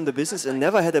 15 years in the business and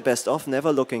never had a best-of,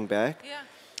 never looking back. Yeah.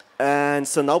 And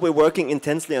so now we're working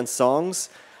intensely on songs.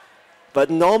 But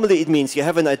normally it means you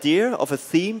have an idea of a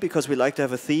theme, because we like to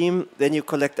have a theme. Then you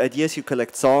collect ideas, you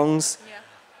collect songs. Yeah.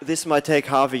 This might take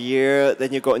half a year.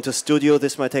 Then you go into studio.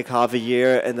 This might take half a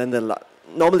year. And then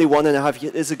normally 1.5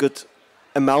 years is a good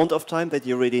amount of time that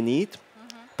you really need.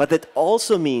 Mm-hmm. But that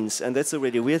also means, and that's a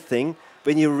really weird thing,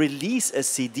 when you release a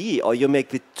CD or you make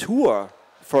the tour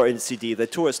for a CD, the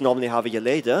tour is normally half a year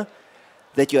later,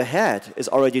 that your head is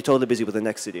already totally busy with the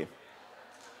next CD.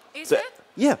 Is it?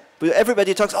 Yeah,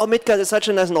 everybody talks, oh, Midgard is such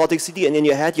a nice Nordic CD, and in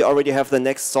your head you already have the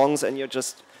next songs, and you're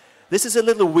just... This is a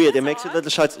little weird, it makes you a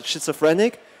little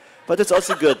schizophrenic, but it's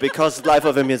also good, because life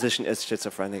of a musician is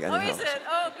schizophrenic anyhow. Oh, is it?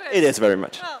 Oh, good. It is very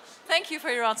much. Well, thank you for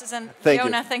your answers, and thank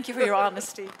Fiona, you. thank you for your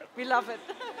honesty. We love it.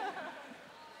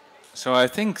 So I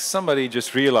think somebody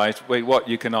just realized, wait, what,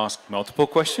 you can ask multiple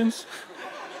questions?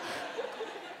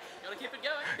 Gotta keep it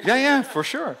going. Yeah, for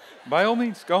sure. By all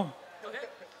means, go.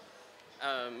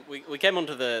 We came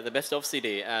onto the best of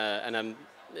CD, and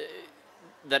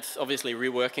that's obviously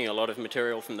reworking a lot of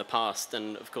material from the past,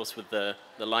 and of course with the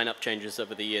lineup changes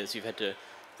over the years, you've had to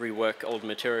rework old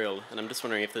material. And I'm just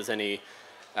wondering if there's any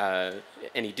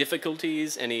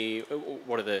difficulties,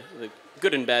 what are the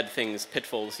good and bad things,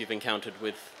 pitfalls you've encountered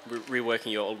with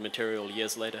reworking your old material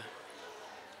years later?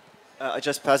 I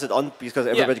just pass it on because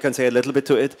everybody can say a little bit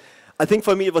to it. I think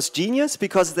for me it was genius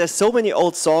because there's so many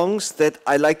old songs that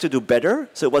I like to do better.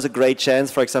 So it was a great chance.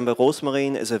 For example,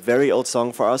 Rosmarin is a very old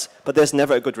song for us, but there's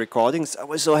never a good recording. So I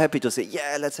was so happy to say,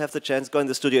 yeah, let's have the chance, go in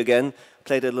the studio again,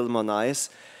 play it a little more nice.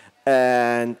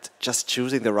 And just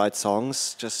choosing the right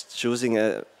songs, just choosing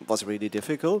was really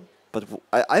difficult. But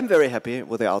I'm very happy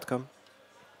with the outcome.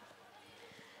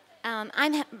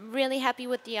 I'm really happy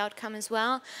with the outcome as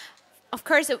well. Of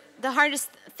course, the hardest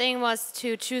thing was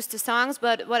to choose the songs,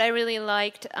 but what I really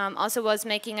liked also was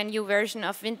making a new version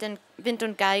of Wind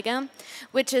und Geige,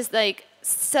 which is like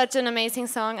such an amazing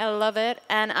song. I love it,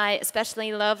 and I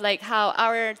especially love like how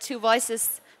our two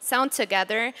voices sound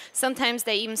together. Sometimes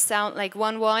they even sound like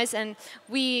one voice, and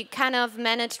we kind of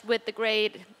managed with the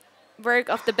great work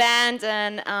of the band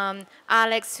and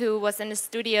Alex, who was in the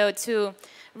studio, to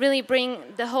really bring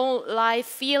the whole live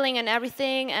feeling and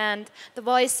everything and the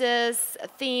voices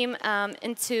theme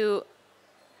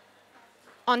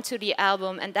onto the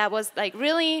album. And that was like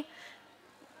really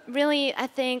I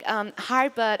think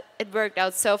hard, but it worked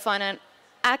out so fun. And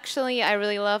actually I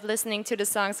really love listening to the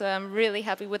song, so I'm really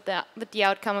happy with the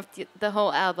outcome of the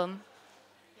whole album.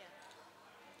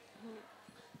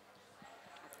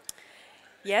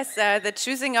 Yes, the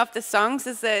choosing of the songs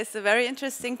is a very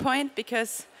interesting point,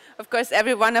 because of course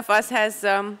every one of us has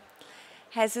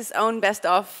his own best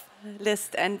of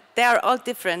list, and they are all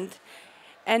different.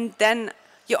 And then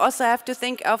you also have to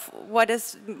think of what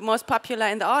is most popular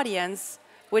in the audience,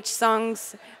 which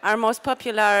songs are most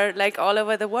popular like all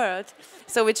over the world.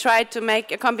 So we tried to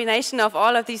make a combination of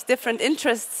all of these different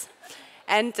interests.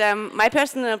 And my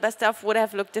personal best of would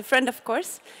have looked different, of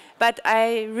course. But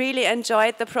I really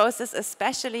enjoyed the process,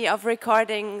 especially of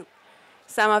recording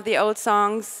some of the old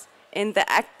songs in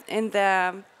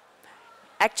the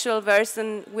actual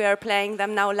version. We are playing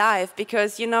them now live,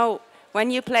 because, you know,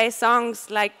 when you play songs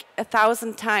like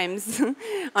 1,000 times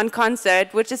on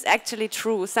concert, which is actually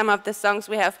true, some of the songs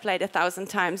we have played 1,000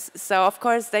 times, so of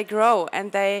course they grow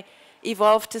and they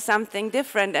evolve to something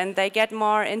different and they get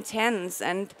more intense,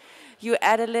 and you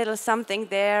add a little something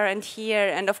there and here,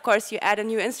 and of course you add a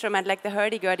new instrument like the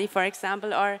hurdy-gurdy, for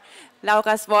example, or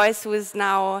Laura's voice, who is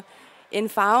now in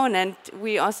Faun, and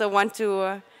we also want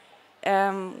to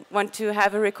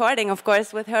have a recording, of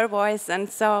course, with her voice. And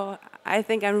so I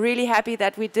think I'm really happy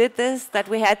that we did this, that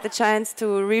we had the chance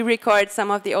to re-record some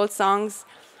of the old songs,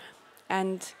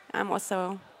 and I'm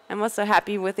also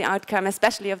happy with the outcome,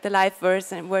 especially of the live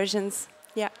versions.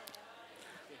 Yeah.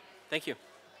 Thank you.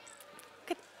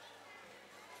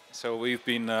 So we've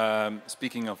been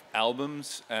speaking of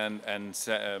albums and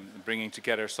bringing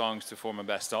together songs to form a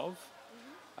best of.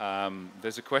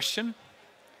 There's a question.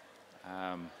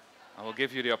 I will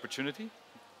give you the opportunity.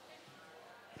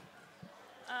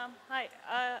 Hi.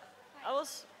 I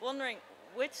was wondering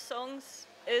which songs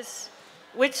is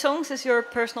your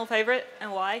personal favorite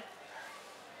and why?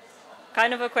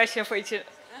 Kind of a question for each.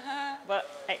 But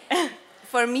hey.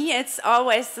 For me, it's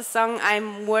always the song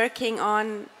I'm working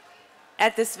on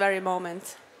at this very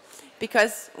moment,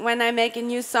 because when I make a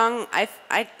new song,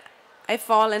 I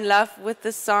fall in love with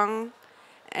the song,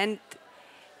 and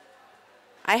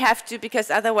I have to, because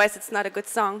otherwise it's not a good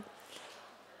song.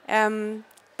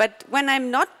 But when I'm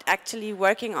not actually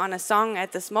working on a song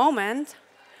at this moment,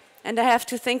 and I have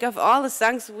to think of all the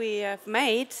songs we have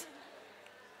made,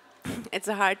 it's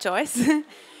a hard choice.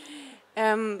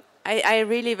 I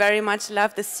really very much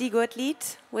love the Sigurd-Lied,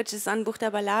 which is on Buch der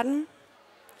Balladen.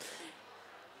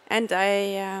 And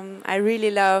I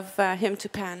really love Hymn to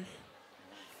Pan.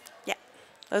 Yeah,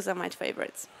 those are my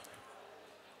favorites.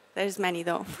 There's many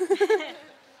though.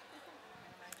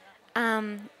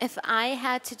 If I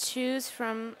had to choose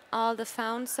from all the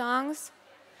Faun songs,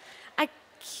 I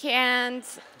can't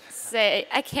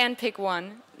pick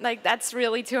one. Like, that's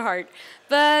really too hard.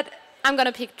 But I'm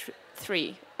gonna pick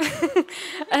three.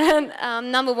 And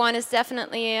number one is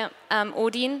definitely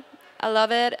Odin. I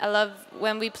love it. I love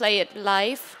when we play it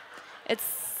live. It's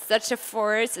such a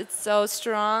force. It's so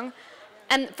strong.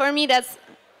 And for me, that's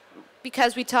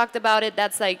because we talked about it.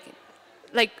 That's like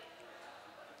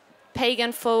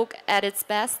pagan folk at its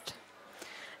best.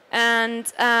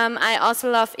 And I also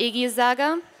love Egi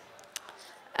Saga.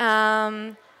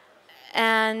 And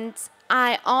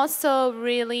I also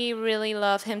really, really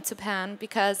love Hymn to Pan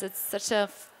because it's such a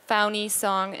Fauni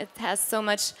song. It has so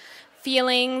much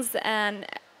feelings and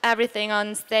everything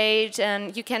on stage,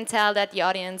 and you can tell that the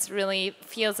audience really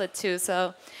feels it too,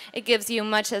 so it gives you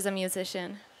much as a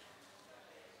musician.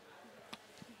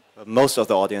 Most of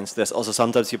the audience, there's also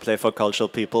sometimes you play for cultural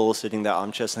people sitting in their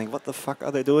armchairs and think, what the fuck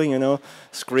are they doing, you know,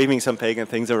 screaming some pagan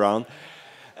things around.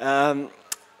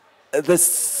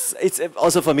 It's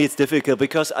also for me it's difficult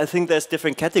because I think there's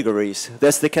different categories.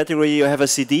 There's the category you have a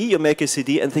CD, you make a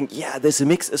CD and think, yeah, this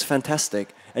mix is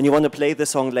fantastic. And you want to play the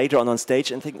song later on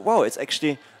stage and think, wow, it's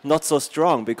actually not so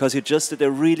strong because you just did a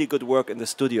really good work in the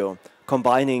studio,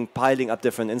 piling up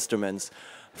different instruments.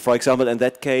 For example, in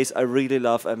that case, I really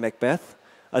love Macbeth.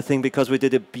 I think because we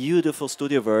did a beautiful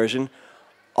studio version,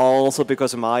 also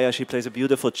because Maya, she plays a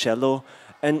beautiful cello.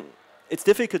 And it's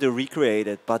difficult to recreate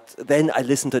it, but then I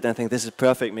listen to it and think, this is a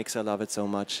perfect mix, I love it so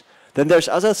much. Then there's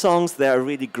other songs that are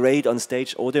really great on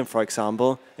stage. Odin, for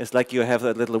example, it's like you have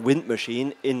a little wind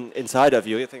machine inside of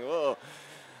you. You think, oh,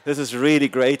 this is really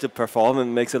great to perform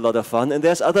and makes a lot of fun. And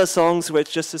there's other songs where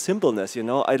it's just a simpleness, you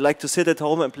know. I'd like to sit at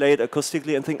home and play it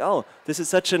acoustically and think, oh, this is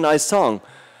such a nice song.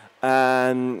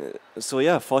 And so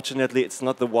yeah, fortunately, it's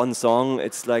not the one song.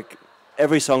 It's like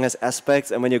every song has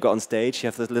aspects, and when you go on stage, you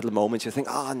have those little moments. You think,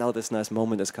 ah, now this nice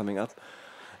moment is coming up.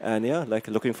 And yeah, like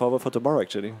looking forward for tomorrow,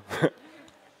 actually.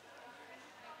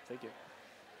 Thank you.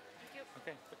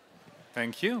 Okay.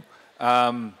 Thank you.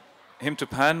 Hymn to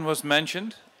Pan was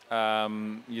mentioned.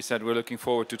 You said we're looking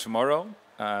forward to tomorrow.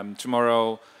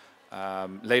 Tomorrow,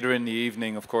 later in the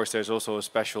evening, of course, there's also a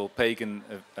special pagan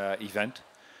event.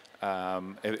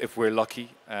 If we're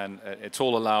lucky, and it's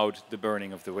all allowed, the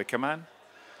burning of the Wicker Man.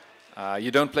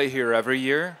 You don't play here every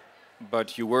year,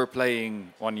 but you were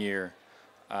playing one year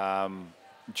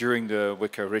during the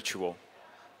Wicker ritual.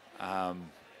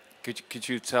 Could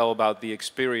you tell about the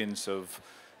experience of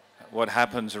what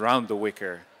happens around the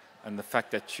Wicker and the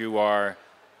fact that you are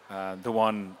the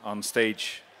one on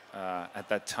stage at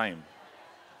that time?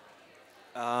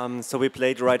 So we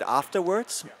played right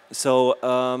afterwards. Yeah.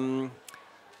 So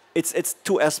it's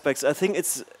two aspects. I think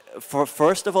it's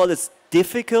first of all it's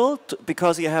difficult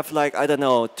because you have like, I don't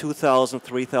know, 2,000,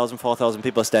 3,000, 4,000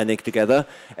 people standing together,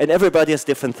 and everybody has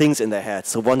different things in their head.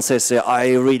 So one says,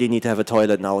 I really need to have a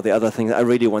toilet now. The other thing, I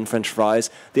really want French fries.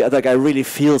 The other guy really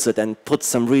feels it and puts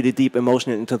some really deep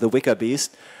emotion into the wicker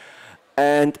beast.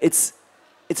 And it's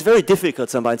very difficult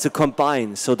sometimes to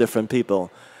combine so different people.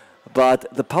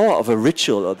 But the power of a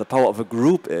ritual or the power of a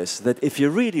group is that if you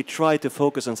really try to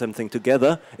focus on something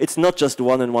together, it's not just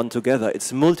one and one together,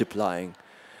 it's multiplying.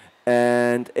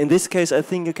 And in this case, I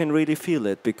think you can really feel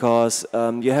it because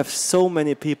you have so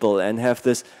many people and have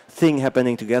this thing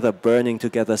happening together, burning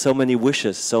together, so many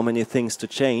wishes, so many things to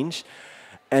change.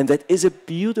 And that is a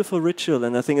beautiful ritual.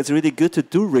 And I think it's really good to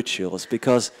do rituals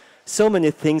because so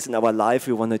many things in our life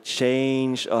we want to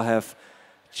change or have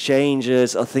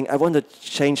changes or think, I want to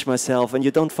change myself, and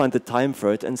you don't find the time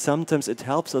for it. And sometimes it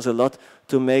helps us a lot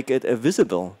to make it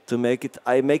visible, to make it,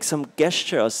 I make some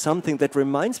gesture or something that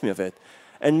reminds me of it.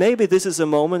 And maybe this is a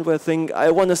moment where I think,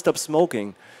 I want to stop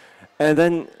smoking. And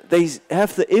then they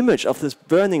have the image of this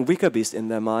burning wicker beast in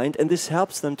their mind, and this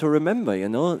helps them to remember, you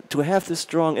know, to have this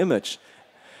strong image.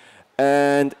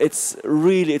 And it's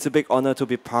a big honor to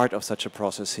be part of such a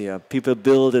process here. People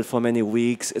build it for many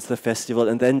weeks, it's the festival,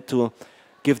 and then to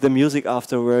give the music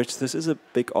afterwards, this is a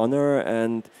big honor.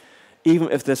 And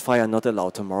even if there's fire not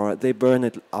allowed tomorrow, they burn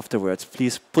it afterwards.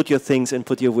 Please put your things and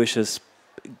put your wishes,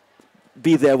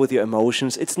 be there with your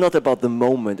emotions. It's not about the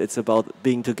moment, it's about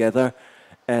being together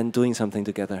and doing something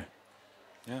together.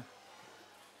 Yeah.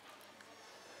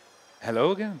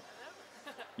 Hello again.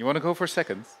 You want to go for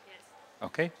seconds? Yes.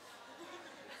 Okay.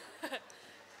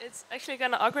 It's actually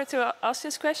kind of awkward to ask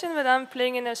this question, but I'm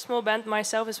playing in a small band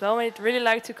myself as well. I'd really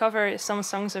like to cover some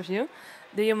songs of you.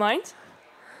 Do you mind?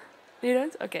 You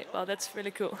don't? Okay, well, that's really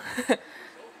cool.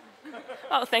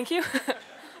 Oh, thank you.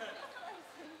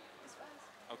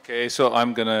 Okay, so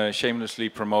I'm going to shamelessly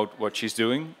promote what she's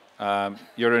doing.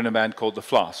 You're in a band called The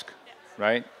Flask, yes.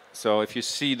 Right? So if you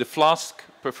see The Flask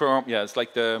perform, yeah, it's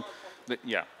like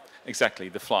yeah, exactly,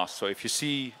 The Flask. So if you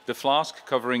see The Flask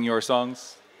covering your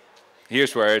songs,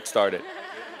 here's where it started.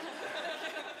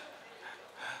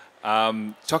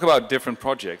 Talk about different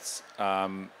projects.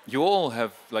 You all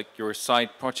have like your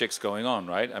side projects going on,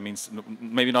 right? I mean,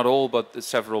 maybe not all, but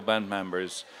several band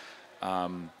members.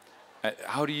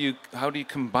 How do you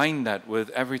combine that with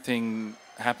everything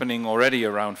happening already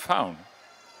around Faun?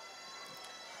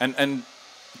 And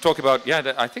talk about,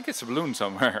 yeah, I think it's a balloon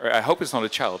somewhere. I hope it's not a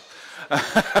child.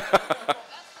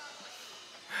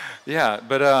 Yeah,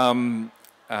 but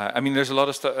I mean, there's a lot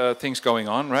of things going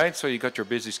on, right? So you got your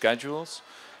busy schedules,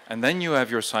 and then you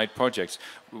have your side projects,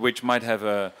 which might have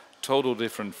a total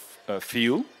different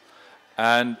feel.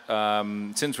 And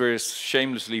since we're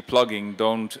shamelessly plugging,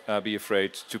 don't be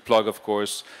afraid to plug, of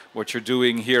course, what you're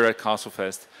doing here at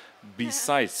Castlefest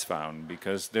besides Faun,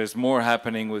 because there's more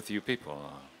happening with you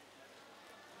people.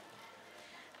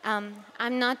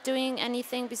 I'm not doing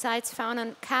anything besides Faun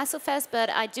and Castlefest, but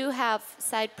I do have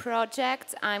side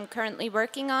projects I'm currently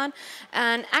working on.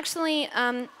 And actually,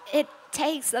 it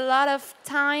takes a lot of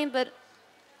time, but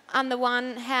on the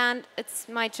one hand, it's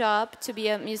my job to be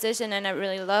a musician, and I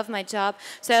really love my job.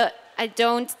 So I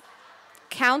don't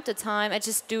count the time, I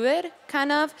just do it,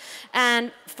 kind of.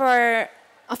 And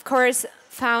of course,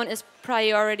 Faun is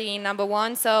priority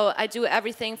 #1, so I do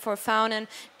everything for Faun. And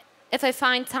if I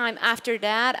find time after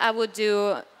that, I would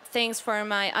do things for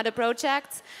my other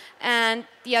projects. And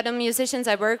the other musicians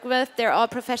I work with, they're all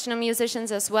professional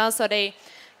musicians as well, so they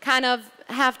kind of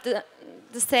have the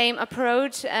same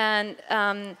approach and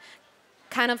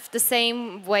kind of the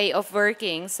same way of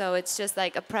working. So it's just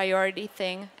like a priority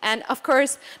thing. And of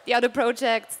course, the other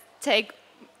projects take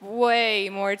way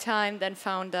more time than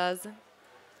Faun does.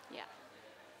 Yeah.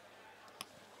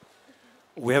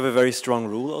 We have a very strong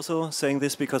rule also saying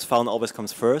this, because Faun always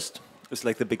comes first. It's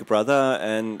like the big brother,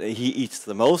 and he eats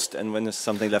the most, and when there's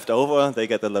something left over, they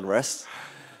get a little rest.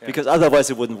 Yeah. Because otherwise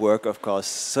it wouldn't work, of course.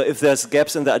 So if there's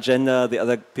gaps in the agenda, the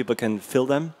other people can fill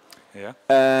them. Yeah.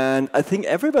 And I think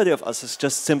everybody of us is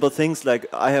just simple things, like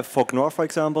I have Folknor, for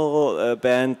example, a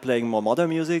band playing more modern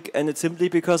music, and it's simply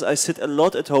because I sit a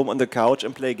lot at home on the couch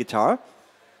and play guitar,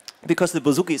 because the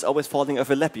bouzouki is always falling off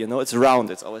a lap, you know, it's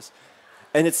round, it's always...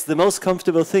 And it's the most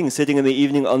comfortable thing, sitting in the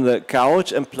evening on the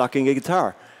couch and plucking a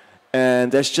guitar.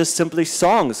 And there's just simply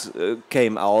songs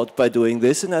came out by doing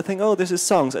this, and I think, oh, this is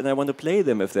songs, and I want to play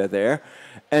them if they're there.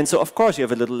 And so, of course, you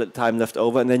have a little time left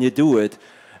over, and then you do it.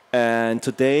 And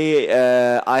today,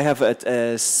 I have at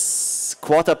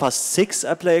 6:15,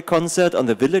 I play a concert on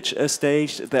the village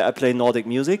stage. There I play Nordic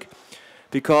music,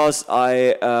 because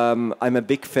I'm a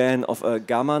big fan of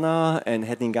Gamana and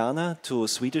Hedningana, two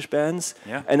Swedish bands,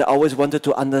 Yeah. and I always wanted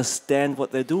to understand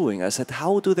what they're doing. I said,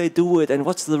 how do they do it, and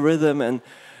what's the rhythm? And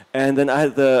then I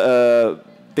had the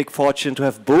big fortune to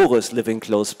have Boris living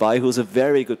close by, who's a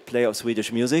very good player of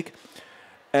Swedish music.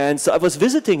 And so I was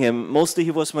visiting him. Mostly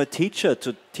he was my teacher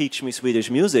to teach me Swedish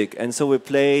music. And so we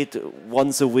played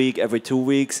once a week, every 2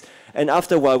 weeks. And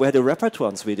after a while we had a repertoire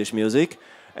on Swedish music.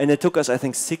 And it took us, I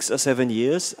think, 6 or 7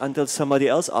 years until somebody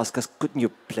else asked us, couldn't you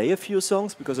play a few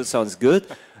songs because it sounds good?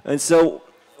 And so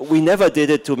we never did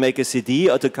it to make a CD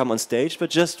or to come on stage, but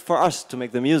just for us to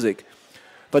make the music.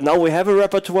 But now we have a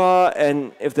repertoire,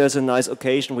 and if there's a nice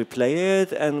occasion, we play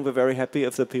it, and we're very happy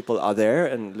if the people are there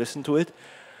and listen to it.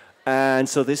 And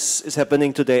so this is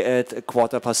happening today at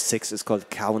 6:15. It's called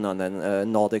Kaunan,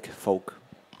 and Nordic folk.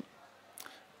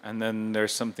 And then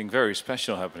there's something very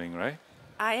special happening, right?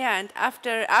 Yeah, and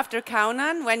after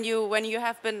Kaunan,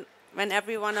 when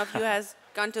every one of you has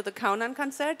gone to the Kaunan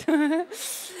concert,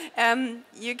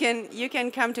 you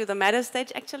can come to the Meadow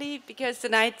stage actually, because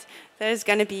tonight there's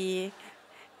going to be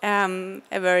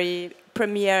a very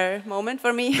premiere moment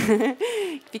for me,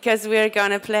 because we're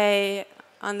going to play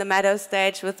on the Meadow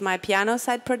stage with my piano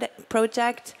side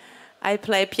project. I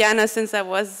play piano since I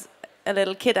was a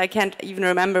little kid. I can't even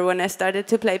remember when I started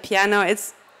to play piano.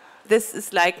 This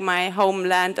is like my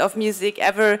homeland of music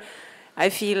ever. I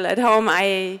feel at home.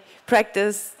 I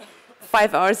practice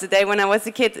 5 hours a day when I was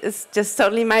a kid. It's just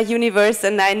totally my universe,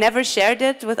 and I never shared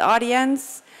it with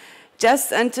audience.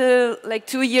 Just until like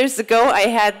 2 years ago, I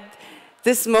had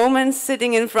this moment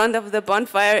sitting in front of the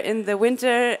bonfire in the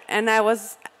winter, and I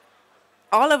was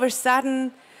all of a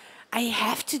sudden, I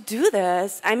have to do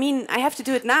this. I mean, I have to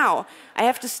do it now. I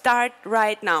have to start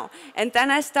right now. And then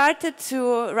I started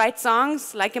to write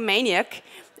songs like a maniac,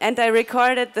 and I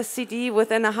recorded the CD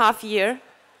within a half year.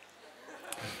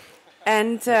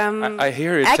 And I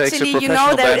hear it actually, takes a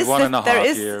professional band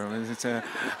 1.5 years.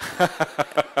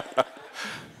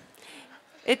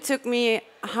 It took me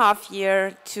half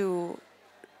year to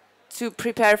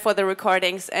prepare for the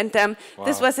recordings, and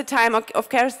this was a time. Of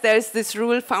course, there's this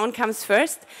rule: Faun comes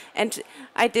first, and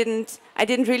I didn't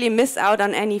really miss out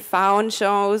on any Faun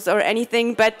shows or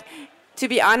anything. But to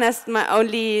be honest, my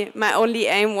only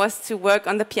aim was to work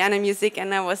on the piano music,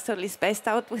 and I was totally spaced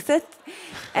out with it.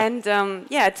 And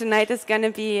yeah, tonight is going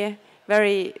to be a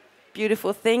very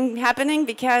beautiful thing happening,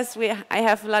 because I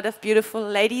have a lot of beautiful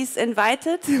ladies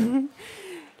invited,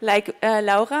 like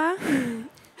Laura.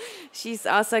 She's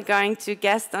also going to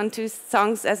guest on 2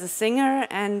 songs as a singer,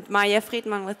 and Maja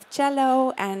Friedman with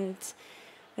cello, and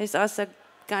there's also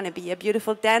going to be a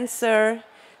beautiful dancer,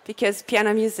 because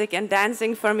piano music and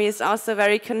dancing for me is also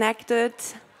very connected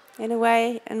in a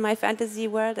way in my fantasy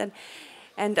world.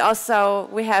 And also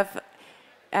we have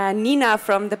Nina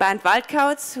from the band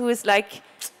Waldkauz, who is like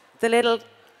the little,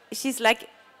 she's like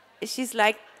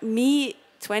me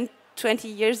 20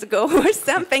 years ago or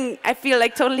something. I feel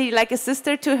like totally like a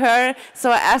sister to her.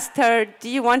 So I asked her, do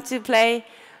you want to play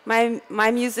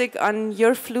my music on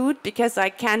your flute? Because I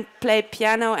can't play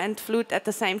piano and flute at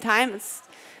the same time.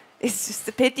 It's just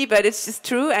a pity, but it's just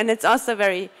true. And it's also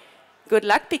very good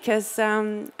luck, because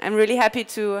I'm really happy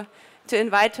to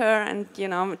invite her and, you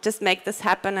know, just make this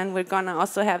happen. And we're going to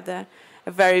also have a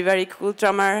very, very cool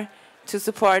drummer to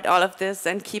support all of this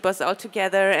and keep us all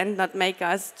together and not make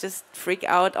us just freak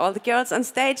out all the girls on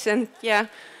stage. And yeah,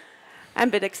 I'm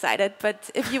a bit excited.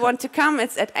 But if you want to come,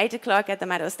 it's at 8 o'clock at the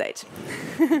Meadow stage.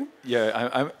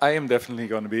 Yeah, I am definitely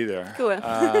going to be there. Cool.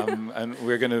 And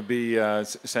we're going to be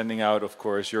sending out, of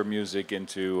course, your music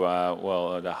into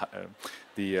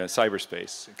the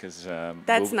cyberspace, because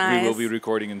that's nice. We will be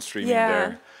recording and streaming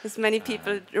there. As many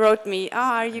people wrote me,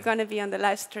 are you going to be on the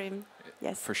live stream?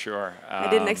 Yes. For sure. I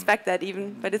didn't expect that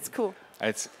even, but it's cool.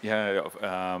 It's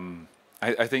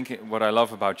I think what I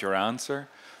love about your answer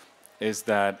is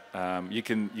that you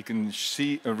can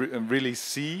really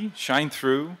shine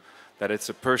through that it's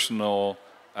a personal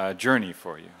journey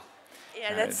for you.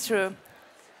 Yeah, that's true.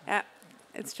 Yeah,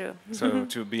 it's true. So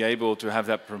to be able to have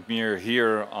that premiere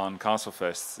here on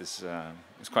Castlefest is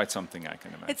quite something, I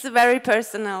can imagine. It's a very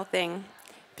personal thing,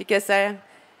 because I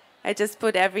just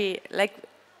put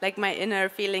like my inner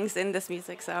feelings in this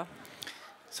music. So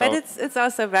but it's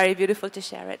also very beautiful to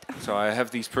share it. So I have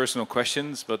these personal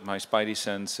questions, but my spidey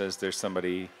sense says there's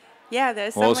somebody. Yeah,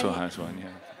 there's who somebody. also has one.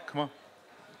 Yeah, come on,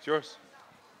 it's yours.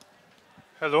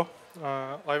 Hello,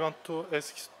 I want to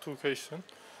ask 2 questions.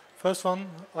 First one,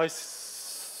 I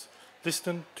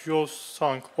listened to your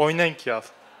song Oynankar.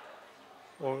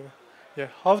 Yeah,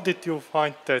 how did you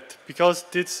find that? Because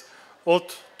it's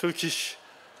old Turkish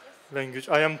language.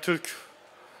 I am Turk.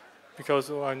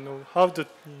 because I know how did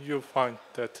you find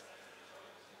that?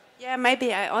 Yeah,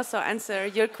 maybe I also answer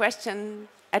your question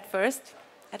at first,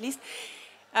 at least.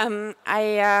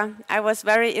 I was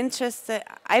very interested.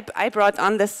 I brought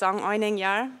on this song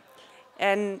Oiningjar,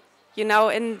 and you know,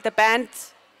 in the band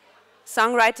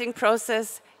songwriting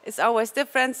process is always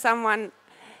different. Someone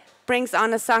brings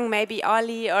on a song, maybe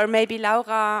Olli or maybe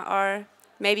Laura or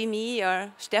maybe me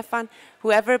or Stefan,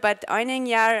 whoever. But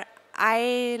Oiningjar,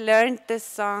 I learned this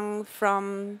song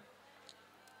from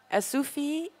a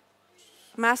Sufi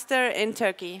master in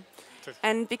Turkey.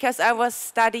 And because I was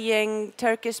studying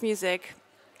Turkish music,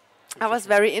 I was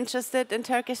very interested in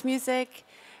Turkish music,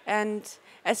 and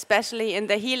especially in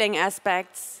the healing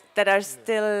aspects that are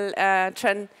still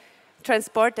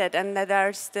transported and that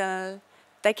are still,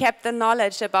 they kept the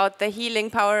knowledge about the healing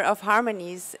power of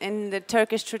harmonies in the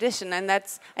Turkish tradition. And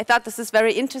I thought this is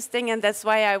very interesting, and that's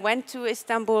why I went to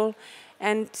Istanbul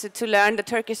and to learn the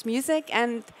Turkish music,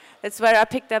 and that's where I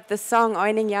picked up the song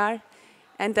Oiningjar.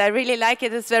 And I really like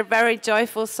it. It's a very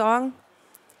joyful song.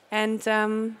 And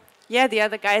yeah, the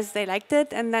other guys, they liked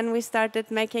it. And then we started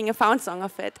making a Faun song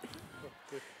of it.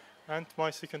 Okay. And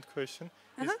my second question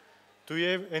is, do you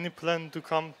have any plan to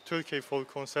come to Turkey for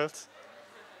concerts?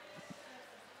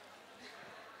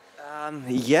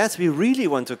 Yes, we really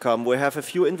want to come. We have a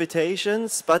few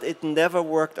invitations, but it never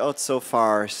worked out so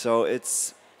far. So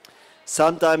it's...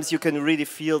 Sometimes you can really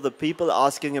feel the people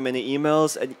asking you many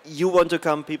emails, and you want to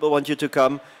come, people want you to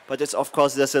come, but it's, of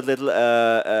course, there's a little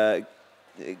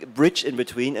bridge in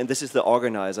between, and this is the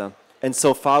organizer. And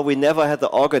so far, we never had the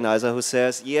organizer who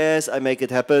says, yes, I make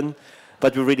it happen,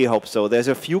 but we really hope so. There's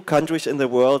a few countries in the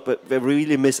world, but we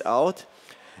really miss out.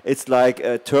 It's like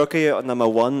Turkey,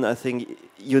 #1, I think,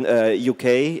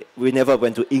 UK. We never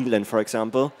went to England, for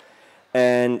example.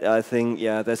 And I think,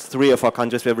 yeah, there's 3 of our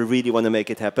countries where we really want to make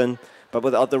it happen. But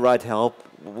without the right help,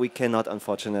 we cannot,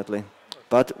 unfortunately.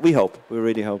 But we hope. We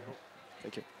really hope.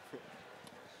 Thank you.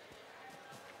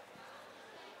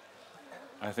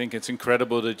 I think it's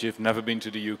incredible that you've never been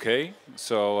to the UK.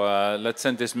 So let's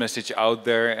send this message out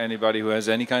there. Anybody who has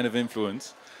any kind of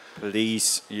influence,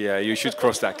 please. Yeah, you should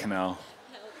cross that canal.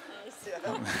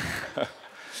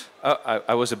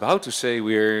 I was about to say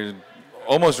we're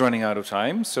almost running out of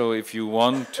time. So if you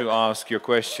want to ask your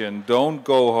question, don't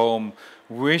go home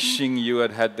wishing you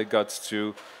had the guts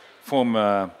to form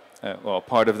well,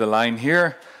 part of the line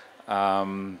here.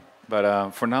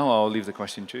 But for now, I'll leave the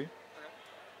question to you.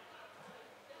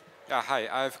 Yeah, hi.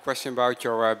 I have a question about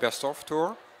your Best Of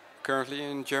tour currently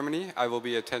in Germany. I will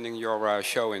be attending your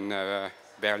show in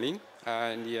Berlin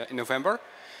in November.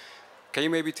 Can you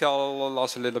maybe tell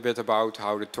us a little bit about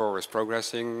how the tour is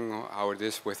progressing, how it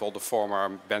is with all the former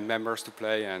band members to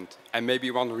play, and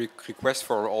maybe one request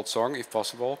for an old song, if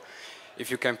possible. If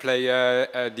you can play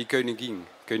Die Königin.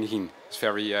 It's a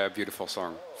very beautiful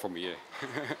song for me.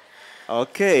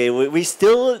 Okay, we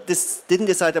still didn't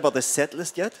decide about the set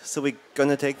list yet, so we're going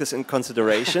to take this in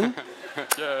consideration.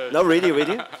 No, really.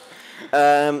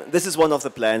 This is one of the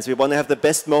plans. We want to have the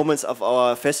best moments of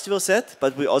our festival set,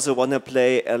 but we also want to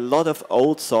play a lot of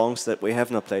old songs that we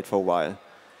have not played for a while.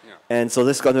 Yeah. And so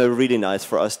this is going to be really nice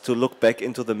for us to look back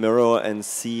into the mirror and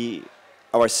see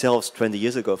ourselves 20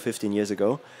 years ago, 15 years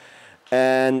ago.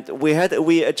 And we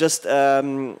just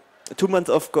 2 months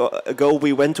ago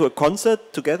we went to a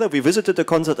concert together. We visited a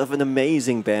concert of an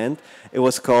amazing band. It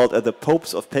was called The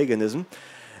Popes of Paganism.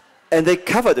 And they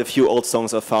covered a few old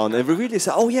songs of Faun, and we really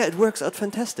said, oh yeah, it works out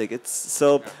fantastic.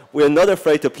 So we're not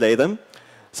afraid to play them,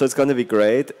 so it's going to be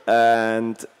great.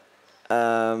 And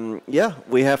yeah,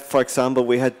 we have, for example,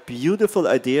 we had beautiful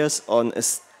ideas on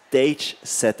stage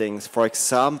settings. For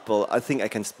example, I think I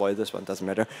can spoil this one, doesn't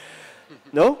matter.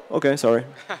 No? Okay, sorry.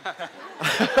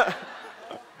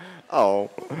 Oh.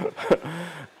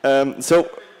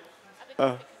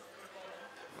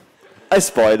 I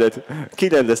spoiled it.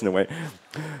 Keep that listen away.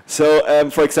 So,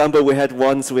 for example, we had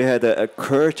a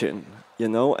curtain, you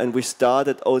know, and we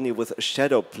started only with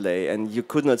shadow play, and you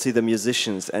could not see the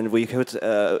musicians, and we had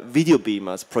video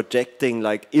beamers projecting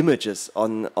like images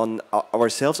on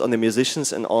ourselves, on the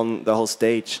musicians, and on the whole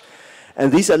stage.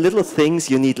 And these are little things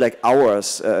you need like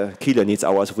hours. Keeler needs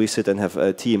hours. We sit and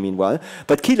have tea meanwhile.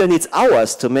 But Keeler needs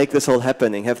hours to make this all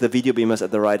happening, have the video beamers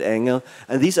at the right angle.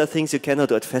 And these are things you cannot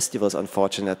do at festivals,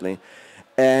 unfortunately.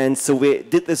 And so we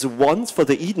did this once for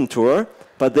the Eden tour,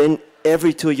 but then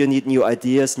every tour you need new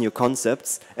ideas, new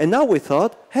concepts. And now we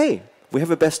thought, hey, we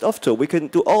have a best-of tour. We can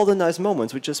do all the nice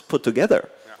moments we just put together.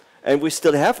 And we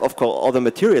still have, of course, all the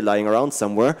material lying around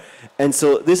somewhere. And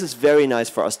so this is very nice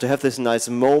for us to have these nice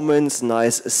moments,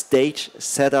 nice stage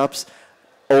setups,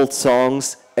 old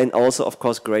songs, and also, of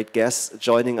course, great guests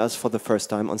joining us for the first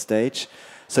time on stage.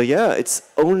 So yeah, it's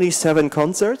only 7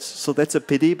 concerts, so that's a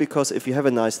pity, because if you have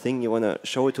a nice thing, you want to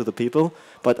show it to the people.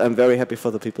 But I'm very happy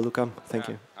for the people who come. Thank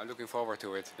you. I'm looking forward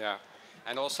to it, yeah.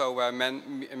 And also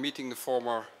meeting the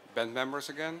former band members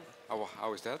again.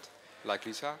 How is that? Like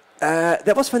Lisa?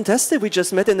 That was fantastic. We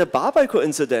just met in a bar by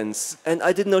coincidence, and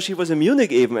I didn't know she was in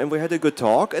Munich even, and we had a good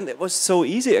talk, and it was so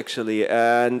easy actually.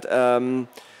 And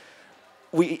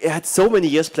we had so many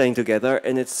years playing together,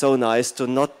 and it's so nice to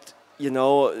not, you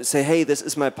know, say, hey, this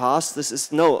is my past. This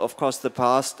is, no, of course the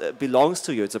past belongs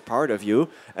to you. It's a part of you,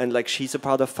 and like she's a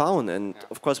part of Faun, and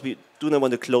of course we do not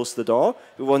want to close the door.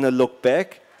 We want to look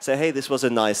back, say, hey, this was a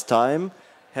nice time,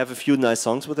 have a few nice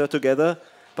songs with her together,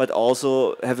 but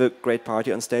also have a great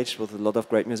party on stage with a lot of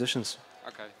great musicians.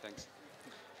 Okay, thanks.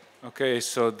 Okay,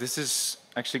 so this is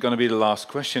actually going to be the last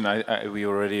question. We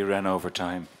already ran over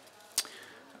time.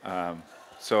 Here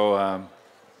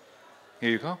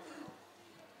you go.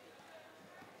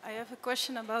 I have a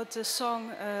question about the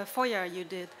song Foya you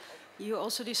did. You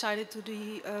also decided to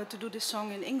do this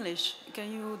song in English.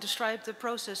 Can you describe the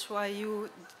process why you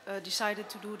decided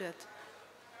to do that?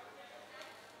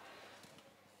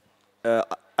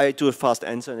 I do a fast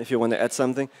answer, and if you want to add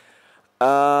something.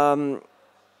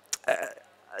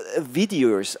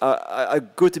 Videos are a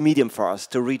good medium for us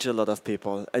to reach a lot of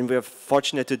people, and we're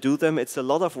fortunate to do them. It's a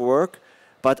lot of work,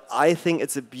 but I think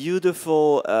it's a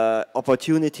beautiful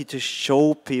opportunity to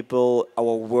show people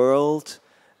our world,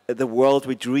 the world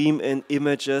we dream in,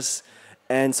 images.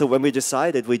 And so when we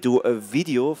decided we do a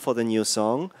video for the new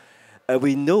song,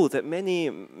 we know that many,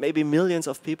 maybe millions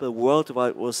of people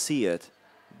worldwide will see it.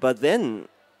 But then,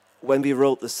 when we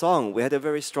wrote the song, we had a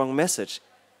very strong message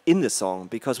in the song,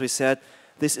 because we said,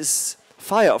 this is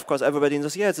fire. Of course, everybody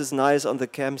knows, yeah, it's nice on the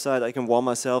campsite, I can warm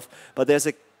myself, but there's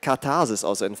a catharsis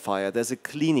also in fire. There's a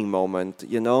cleaning moment,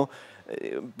 you know,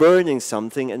 burning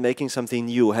something and making something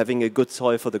new, having a good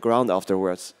soil for the ground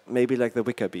afterwards, maybe like the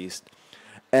wicker beast.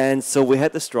 And so we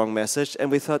had a strong message,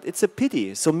 and we thought, it's a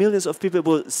pity. So millions of people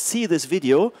will see this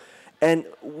video and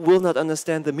will not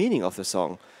understand the meaning of the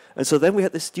song. And so then we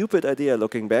had the stupid idea,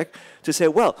 looking back, to say,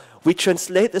 well, we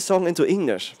translate the song into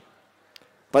English.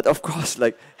 But of course,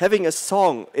 like having a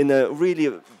song in a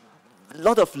really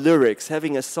lot of lyrics,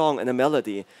 having a song and a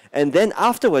melody, and then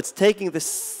afterwards taking the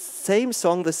same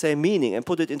song, the same meaning, and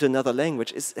put it into another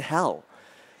language is hell.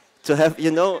 To have,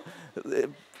 you know,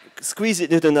 squeeze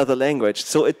it into another language.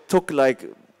 So it took like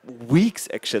weeks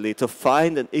actually to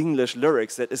find an English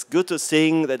lyrics that is good to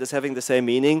sing, that is having the same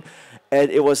meaning, and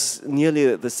it was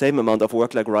nearly the same amount of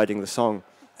work like writing the song,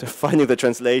 to finding the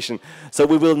translation. So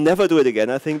we will never do it again,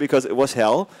 I think, because it was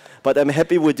hell, but I'm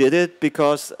happy we did it,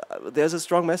 because there's a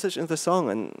strong message in the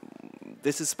song, and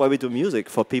this is why we do music,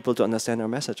 for people to understand our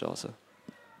message also.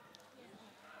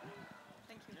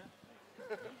 Thank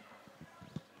you.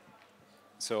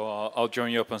 So I'll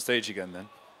join you up on stage again then.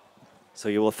 So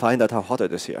you will find out how hot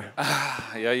it is here.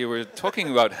 Yeah, you were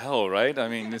talking about hell, right? I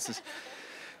mean, this is...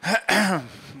 I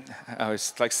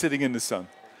was like sitting in the sun.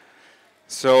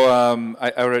 So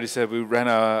I already said we ran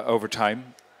over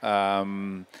time.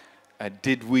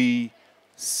 Did we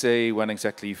say when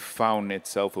exactly Faun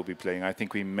itself will be playing? I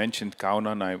think we mentioned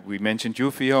Kaunan. We mentioned you,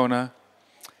 Fiona.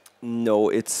 No,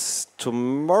 it's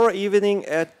tomorrow evening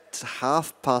at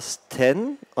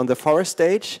 10:30 on the forest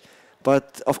stage.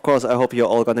 But of course, I hope you're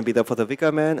all going to be there for the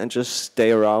Wicker Man, and just stay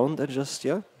around and just,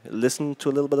 yeah, listen to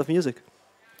a little bit of music.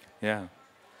 Yeah.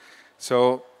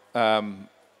 So I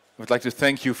would like to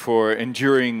thank you for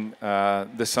enduring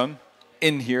the sun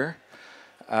in here.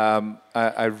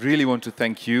 I really want to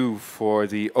thank you for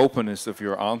the openness of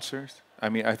your answers. I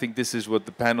mean, I think this is what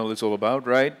the panel is all about,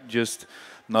 right? Just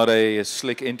not a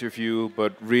slick interview,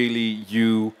 but really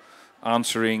you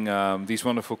answering these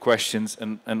wonderful questions.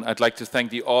 And I'd like to thank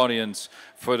the audience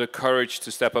for the courage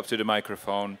to step up to the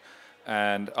microphone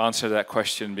and answer that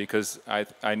question, because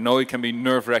I know it can be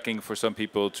nerve-wracking for some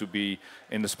people to be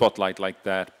in the spotlight like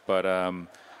that. But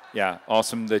yeah,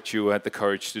 awesome that you had the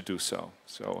courage to do so.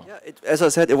 So yeah, as I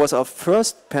said, it was our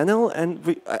first panel,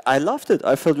 and I loved it.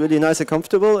 I felt really nice and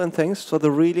comfortable, and thanks for the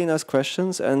really nice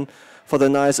questions and for the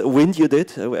nice wind you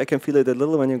did. I can feel it a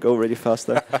little when you go really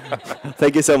faster.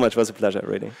 Thank you so much. It was a pleasure,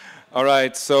 really. All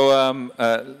right, so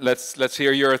let's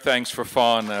hear your thanks for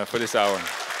Faun for this hour.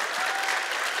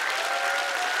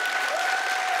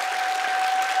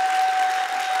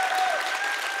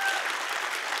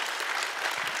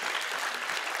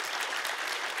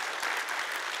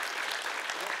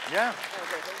 Yeah.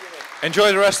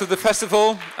 Enjoy the rest of the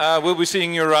festival. We'll be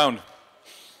seeing you around.